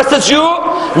that impresses you,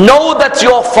 know that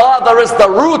your father is the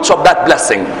root of that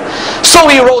blessing. So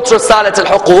he wrote Risalat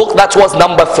al-Huquq, that was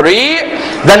number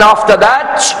 3. Then after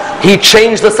that, he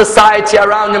changed the society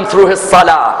around him through his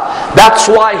salah. That's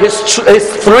why his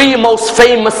 3 most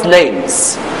famous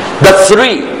names, the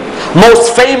 3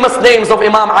 most famous names of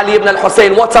Imam Ali ibn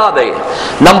al-Hussain, what are they?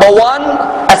 Number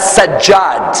 1,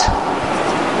 Sajjad.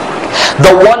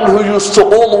 The one who used to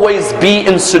always be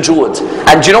in sujood.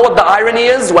 And do you know what the irony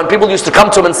is? When people used to come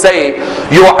to him and say,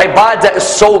 your ibadah is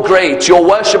so great, your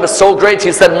worship is so great,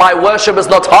 he said, my worship is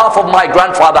not half of my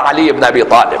grandfather Ali ibn Abi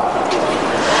Talib.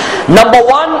 Number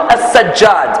 1,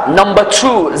 as-Sajjad. Number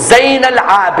 2, Zayn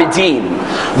al-Abidin,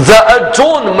 the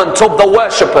adornment of the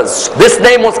worshippers. This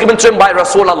name was given to him by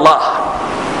Rasulullah.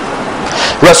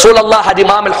 Rasulullah had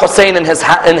Imam al-Hussain in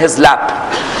his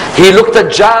lap. He looked at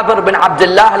Jabir bin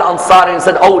Abdullah al-Ansari and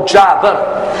said, oh Jabir,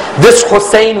 this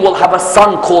Hussain will have a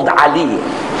son called Ali.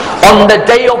 On the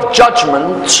day of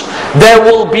judgment, there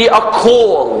will be a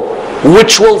call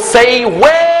which will say,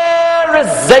 where is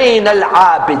Zayn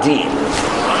al-Abidin?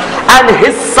 And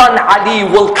his son Ali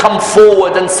will come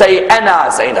forward and say, Ana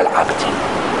Zayn al-Abidin.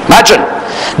 Imagine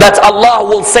that Allah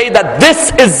will say that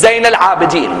this is Zayn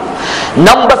al-Abidin.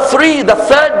 Number 3, the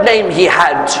third name he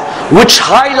had, which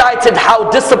highlighted how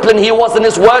disciplined he was in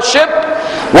his worship,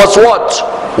 was what?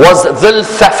 Was Dhul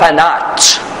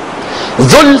Thafanat.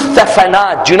 Dhul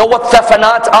Thafanat. Do you know what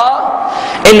Thafanat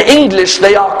are? In English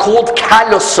they are called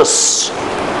calluses.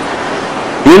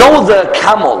 You know the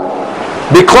camel,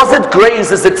 because it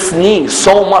grazes its knee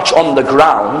so much on the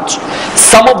ground,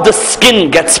 some of the skin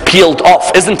gets peeled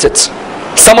off, isn't it?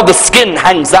 Some of the skin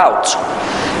hangs out.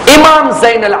 Imam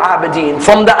Zain al-Abidin,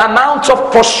 from the amount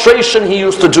of prostration he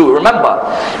used to do, remember,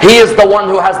 he is the one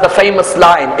who has the famous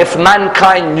line, if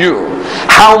mankind knew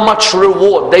how much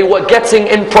reward they were getting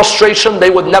in prostration, they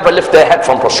would never lift their head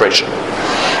from prostration.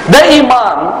 The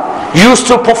Imam used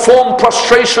to perform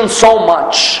prostration so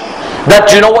much that,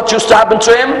 do you know what used to happen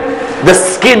to him? The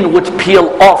skin would peel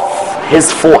off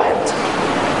his forehead.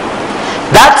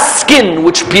 That skin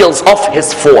which peels off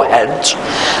his forehead,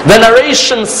 the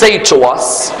narrations say to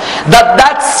us that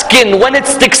that skin, when it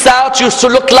sticks out, used to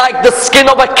look like the skin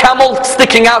of a camel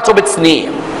sticking out of its knee.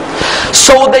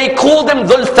 So they called him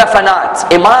Dhul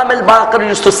Thafanat. Imam al-Baqir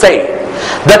used to say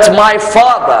that my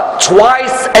father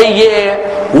twice a year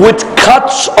would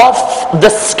cut off the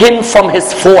skin from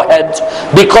his forehead,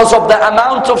 because of the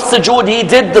amount of sujood he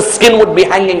did, the skin would be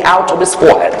hanging out of his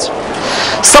forehead.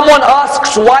 Someone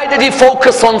asks, why did he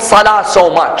focus on salah so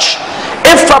much?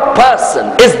 If a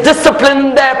person is disciplined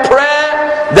in their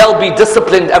prayer, they'll be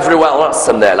disciplined everywhere else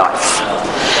in their life.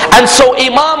 And so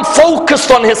Imam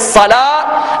focused on his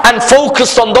salah and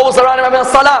focused on those around him in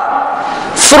salah.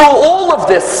 Through all of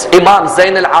this, Imam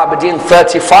Zain al-Abidin,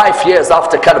 35 years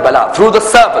after Karbala, through the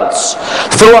servants,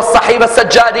 through as-Sahiba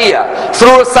Sajjadiyah,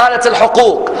 through Risalat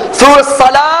al-Huquq, through his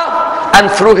salah, and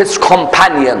through his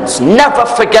companions. Never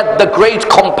forget the great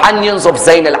companions of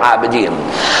Zain al-Abidin.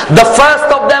 The first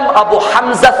of them, Abu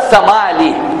Hamza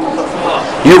al-Thamali.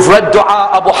 You've read Dua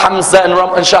Abu Hamza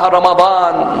in Shahr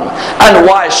Ramadan. And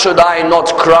why should I not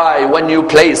cry when you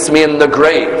place me in the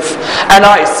grave? And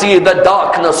I see the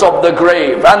darkness of the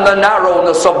grave and the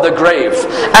narrowness of the grave.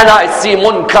 And I see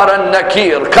Munkar and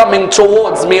Nakir coming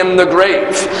towards me in the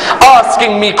grave,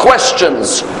 asking me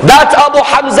questions. That Abu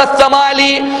Hamza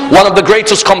al-Thamali, one of the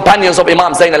greatest companions of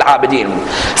Imam Zain al-Abidin.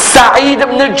 Sa'id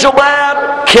ibn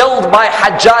Jubair, killed by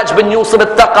Hajjaj bin Yusuf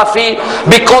al-Thaqafi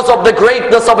because of the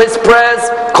greatness of his prayers,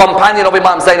 companion of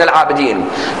Imam Zain al-Abidin.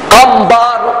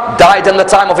 Qambar died in the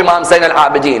time of Imam Zain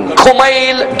al-Abidin.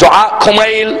 Kumail, Dua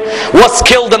Kumail, was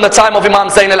killed in the time of Imam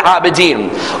Zain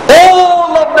al-Abidin.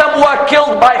 All of them were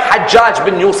killed by Hajjaj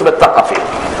bin Yusuf al-Thaqafi.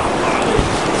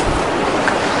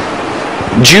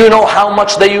 Do you know how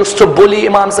much they used to bully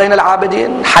Imam Zain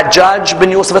al-Abidin? Hajjaj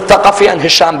bin Yusuf al-Thaqafi and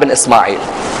Hisham bin Ismail.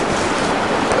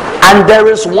 And there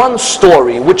is one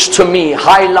story which to me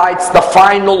highlights the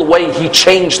final way he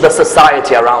changed the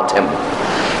society around him.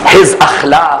 His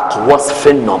akhlaq was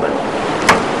phenomenal.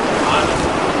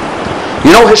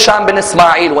 You know Hisham bin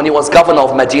Ismail, when he was governor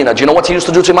of Medina, do you know what he used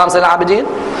to do to Imam Zain al-Abidin?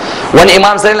 When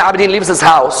Imam Zain al-Abidin leaves his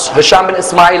house, Hisham bin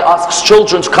Ismail asks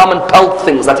children to come and pelt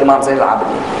things at Imam Zain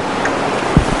al-Abidin.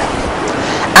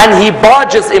 And he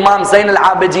barges Imam Zain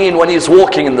al-Abidin when he's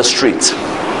walking in the street.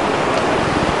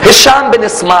 Hisham bin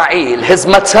Ismail, his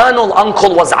maternal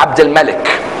uncle was Abdul Malik.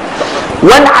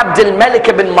 When Abdul Malik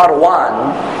ibn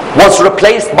Marwan was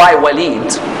replaced by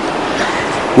Walid,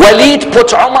 Walid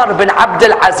put Umar bin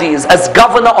Abdul Aziz as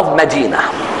governor of Medina.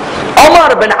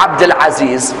 Umar bin Abdul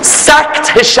Aziz sacked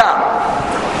Hisham.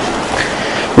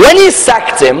 When he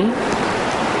sacked him,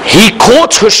 he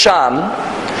caught Hisham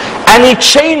and he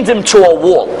chained him to a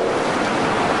wall.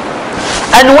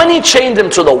 And when he chained him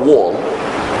to the wall,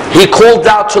 he called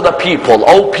out to the people,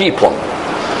 "O people,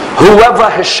 whoever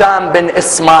Hisham bin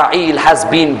Ismail has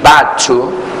been bad to,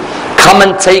 come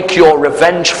and take your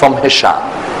revenge from Hisham."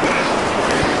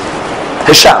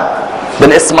 Hisham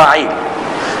bin Ismail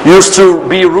used to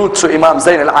be rude to Imam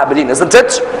Zain al-Abidin, isn't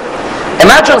it?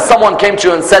 Imagine someone came to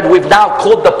you and said, "We've now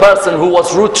caught the person who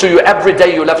was rude to you every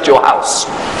day you left your house.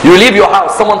 You leave your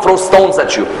house, someone throws stones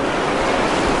at you.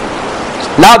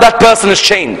 Now that person is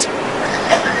chained."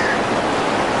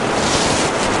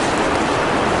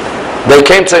 They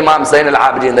came to Imam Zain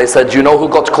al-Abidin, they said, "You know who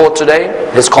got caught today?"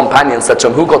 His companion said to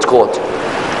him, "Who got caught?"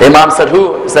 Imam said,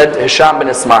 "Who?" He said, "Hisham bin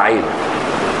Ismail.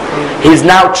 He's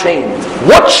now chained.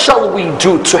 What shall we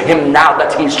do to him now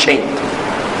that he's chained?"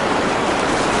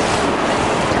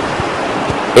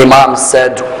 Imam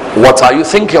said, "What are you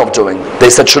thinking of doing?" They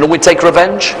said, "Shouldn't we take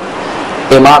revenge?"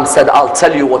 Imam said, "I'll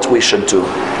tell you what we should do.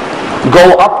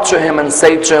 Go up to him and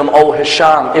say to him, 'Oh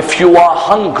Hisham, if you are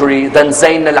hungry, then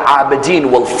Zayn al-Abidin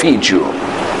will feed you.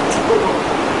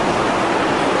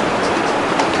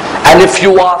 And if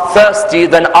you are thirsty,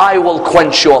 then I will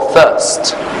quench your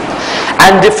thirst.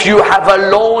 And if you have a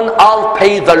loan, I'll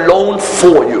pay the loan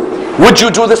for you.'" Would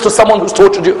you do this to someone who's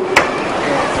tortured you?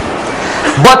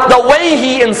 But the way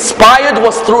he inspired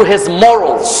was through his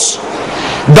morals.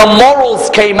 The morals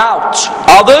came out.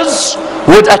 Others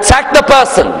would attack the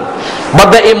person,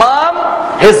 but the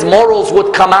Imam, his morals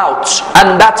would come out.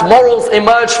 And that morals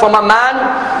emerged from a man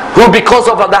who, because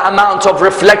of the amount of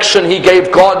reflection he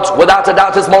gave God, without a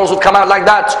doubt his morals would come out like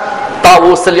that.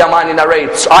 Tawus al-Yamani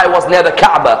narrates, "I was near the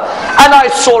Kaaba and I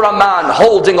saw a man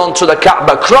holding onto the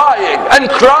Kaaba, crying and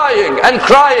crying and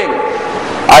crying.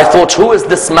 I thought, who is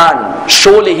this man?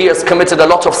 Surely he has committed a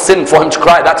lot of sin for him to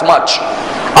cry that much.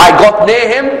 I got near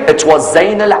him, it was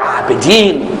Zayn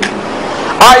al-Abidin.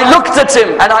 I looked at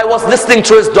him and I was listening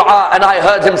to his dua and I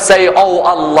heard him say, 'Oh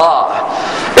Allah,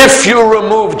 if you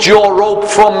removed your rope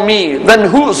from me, then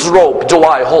whose rope do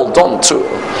I hold on to?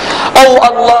 Oh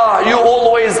Allah, you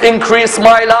always increase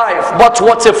my life, but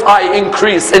what if I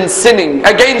increase in sinning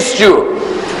against you?'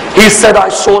 He said, I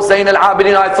saw Zayn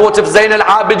al-Abidin, I thought if Zayn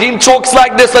al-Abidin talks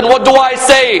like this, then what do I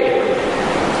say?"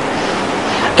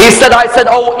 He said, I said,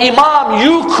 "Oh Imam,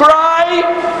 you cry,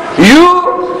 you,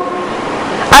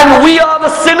 and we are the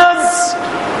sinners?"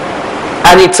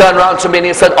 And he turned around to me and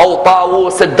he said, "Oh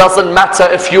Tawus, it doesn't matter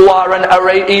if you are an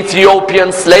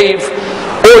Ethiopian slave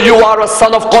or you are a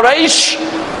son of Quraysh,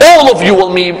 all of you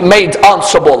will be made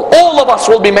answerable. All of us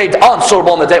will be made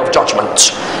answerable on the day of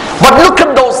judgment. But look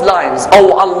at those lines.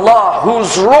 Oh Allah,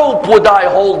 whose rope would I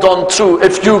hold on to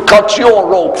if you cut your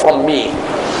rope from me?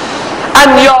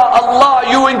 And Ya Allah,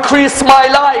 you increase my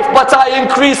life, but I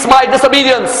increase my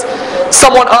disobedience."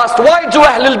 Someone asked, "Why do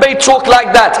Ahlelbayt talk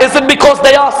like that? Is it because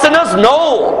they are sinners?"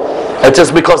 No. It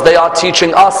is because they are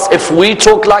teaching us, if we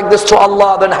talk like this to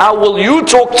Allah, then how will you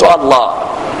talk to Allah?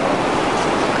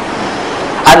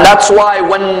 And that's why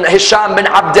when Hisham bin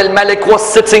Abdul Malik was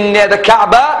sitting near the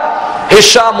Kaaba,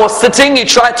 Hisham was sitting, he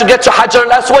tried to get to Hajar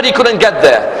al-Aswad, he couldn't get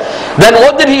there. Then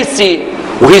what did he see?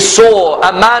 He saw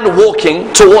a man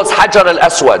walking towards Hajar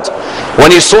al-Aswad.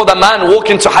 When he saw the man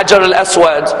walking to Hajar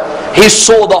al-Aswad, he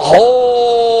saw the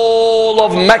whole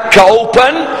of Mecca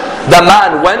open. The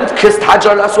man went, kissed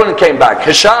Hajar al-Aswad and came back.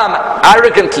 Hisham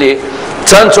arrogantly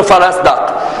turned to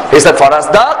Farasdaq. He said,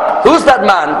 "Farasdaq, who's that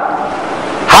man?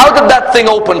 How did that thing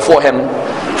open for him?"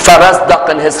 Farasdaq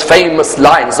in his famous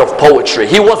lines of poetry.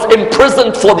 He was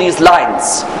imprisoned for these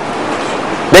lines.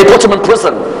 They put him in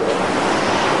prison.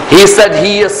 He said,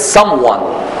 he is someone.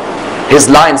 His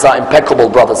lines are impeccable,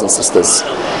 brothers and sisters.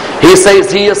 He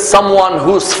says, he is someone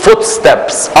whose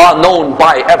footsteps are known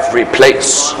by every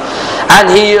place. And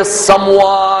he is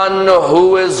someone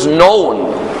who is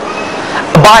known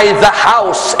by the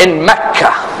house in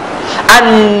Mecca.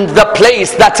 and the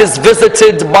place that is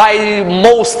visited by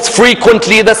most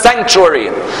frequently, the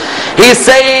sanctuary. He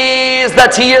says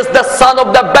that he is the son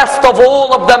of the best of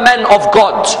all of the men of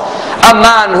God, a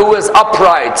man who is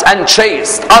upright and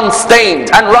chaste,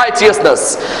 unstained and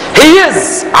righteousness. He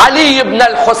is Ali ibn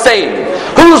al-Hussain,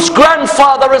 whose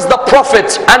grandfather is the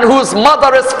Prophet and whose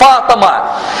mother is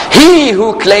Fatima. He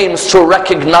who claims to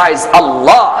recognize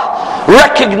Allah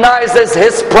recognizes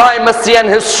his primacy and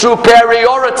his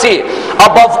superiority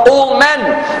above all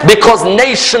men, because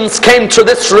nations came to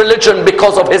this religion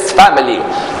because of his family.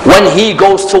 When he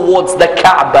goes towards the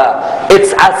Kaaba,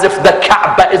 it's as if the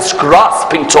Kaaba is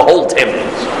grasping to hold him.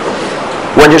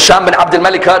 When Hisham bin Abdul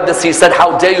Malik heard this, he said,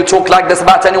 how dare you talk like this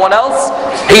about anyone else?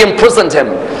 He imprisoned him.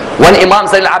 When Imam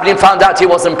Zain al-Abidin found out he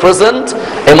was imprisoned,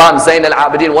 Imam Zain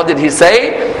al-Abidin, what did he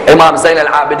say? Imam Zain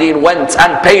al-Abidin went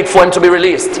and paid for him to be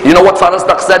released. You know what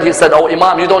Dartabligh said? He said, oh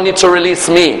Imam, you don't need to release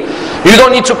me. You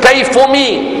don't need to pay for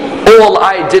me. All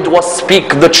I did was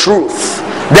speak the truth.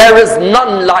 There is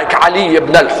none like Ali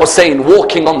ibn al-Hussain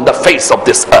walking on the face of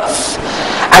this earth.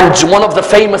 And one of the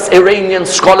famous Iranian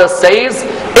scholars says,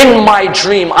 in my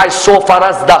dream I saw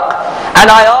Dartabligh, and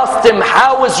I asked him,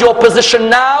 how is your position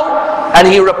now? And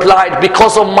he replied,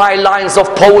 because of my lines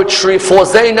of poetry for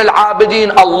Zainul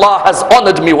Abidin, Allah has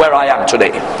honored me where I am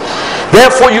today.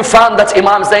 Therefore you found that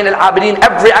Imam Zain al-Abidin,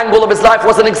 every angle of his life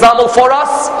was an example for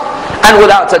us. And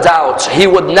without a doubt, he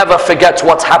would never forget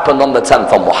what happened on the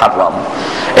 10th of Muharram.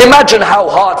 Imagine how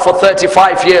hard for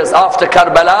 35 years after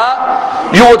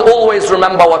Karbala, you would always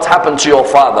remember what happened to your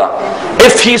father.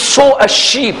 If he saw a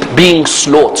sheep being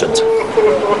slaughtered,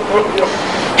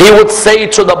 he would say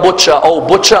to the butcher, oh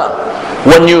butcher,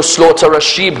 when you slaughter a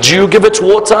sheep, do you give it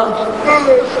water?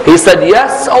 He said,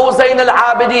 yes, O Zayn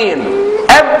al-Abidin.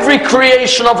 Every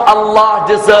creation of Allah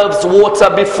deserves water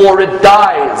before it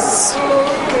dies.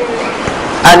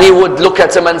 And he would look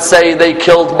at him and say, they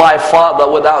killed my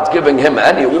father without giving him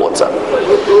any water.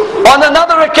 On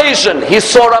another occasion, he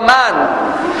saw a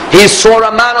man. He saw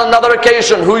a man on another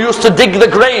occasion who used to dig the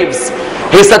graves.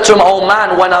 He said to him, oh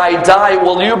man, when I die,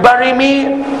 will you bury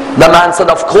me? The man said,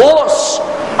 of course.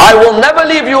 I will never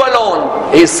leave you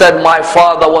alone. He said, my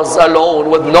father was alone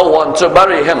with no one to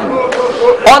bury him.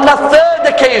 On the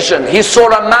third occasion, he saw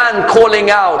a man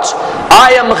calling out,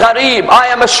 I am gharib, I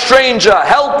am a stranger,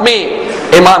 help me.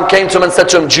 Imam came to him and said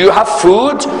to him, do you have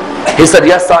food? He said,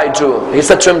 yes I do. He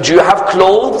said to him, do you have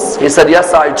clothes? He said,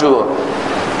 yes I do.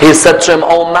 He said to him,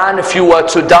 oh man, if you were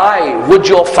to die, would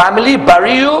your family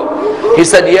bury you? He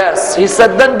said, yes. He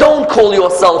said, then don't call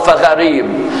yourself a gharib.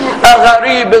 A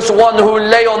gharib is one who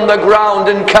lay on the ground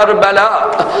in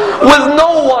Karbala with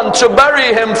no one to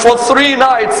bury him for 3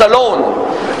 nights alone.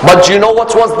 But do you know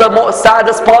what was the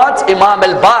saddest part? Imam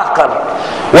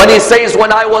al-Baqir, when he says,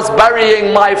 when I was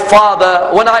burying my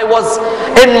father, when I was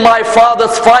in my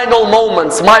father's final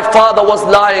moments, my father was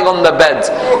lying on the bed.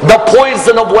 The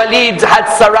poison of Walid had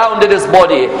surrounded his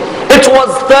body. It was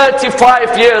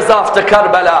 35 years after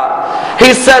Karbala.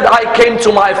 He said, I came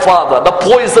to my father. The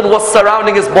poison was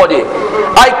surrounding his body.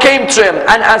 I came to him,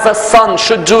 and as a son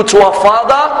should do to a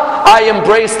father, I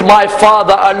embraced my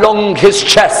father along his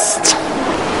chest.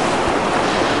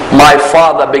 My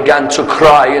father began to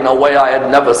cry in a way I had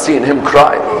never seen him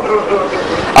cry.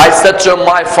 I said to him,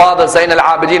 my father Zayn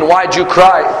al-Abidin, why did you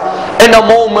cry? In a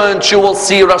moment you will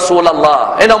see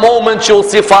Rasulullah. In a moment you will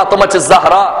see Fatima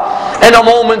al-Zahra. In a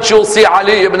moment you will see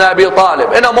Ali ibn Abi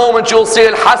Talib. In a moment you will see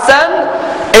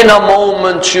Al-Hassan. In a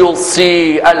moment you will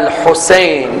see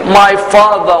Al-Hussain. My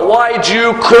father, why do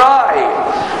you cry?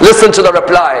 Listen to the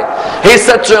reply. He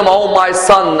said to him, oh my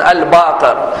son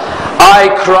Al-Baqir,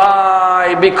 I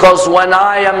cry because when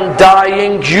I am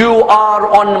dying, you are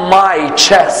on my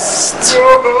chest.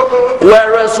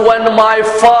 Whereas when my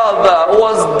father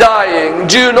was dying,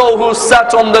 do you know who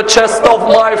sat on the chest of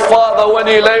my father when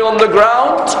he lay on the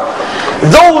ground?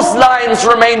 Those lines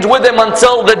remained with him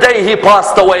until the day he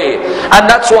passed away. And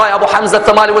that's why Abu Hamza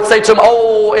Tamali would say to him,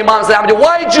 oh Imam Zain,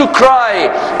 why did you cry?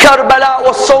 Karbala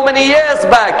was so many years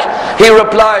back. He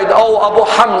replied, oh Abu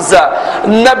Hamza,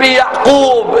 Nabi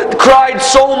Yaqub cried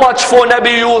so much for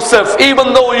Nabi Yusuf.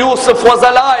 Even though Yusuf was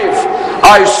alive,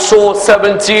 I saw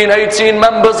 17, 18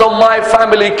 members of my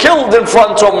family killed in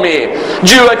front of me.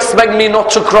 Do you expect me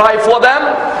not to cry for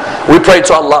them? We pray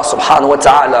to Allah subhanahu wa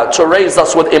ta'ala to raise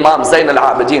us with Imam Zain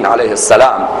al-Abidin alayhi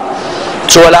salam,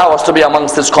 to allow us to be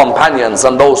amongst his companions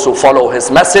and those who follow his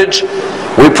message.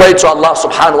 We pray to Allah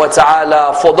subhanahu wa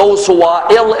ta'ala for those who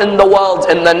are ill in the world,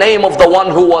 in the name of the one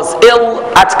who was ill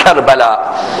at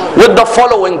Karbala, with the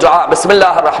following dua.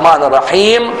 Bismillah ar-Rahman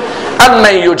ar-Rahim.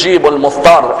 أمن يجيب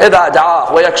المضطر إذا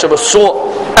دعاه ويكشف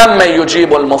السوء أمن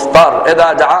يجيب المضطر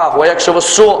إذا دعاه ويكشف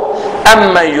السوء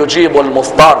أمن يجيب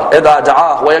المضطر إذا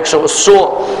دعاه ويكشف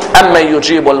السوء أمن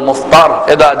يجيب المضطر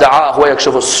إذا دعاه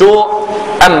ويكشف السوء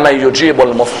أمن يجيب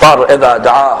المضطر إذا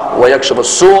دعاه ويكشف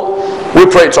السوء. We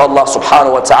pray to Allah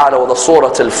subhanahu wa ta'ala with the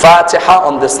Surah Al-Fatiha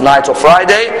on this night of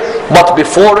Friday, but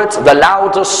before it the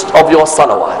loudest of your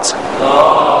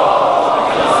salawat.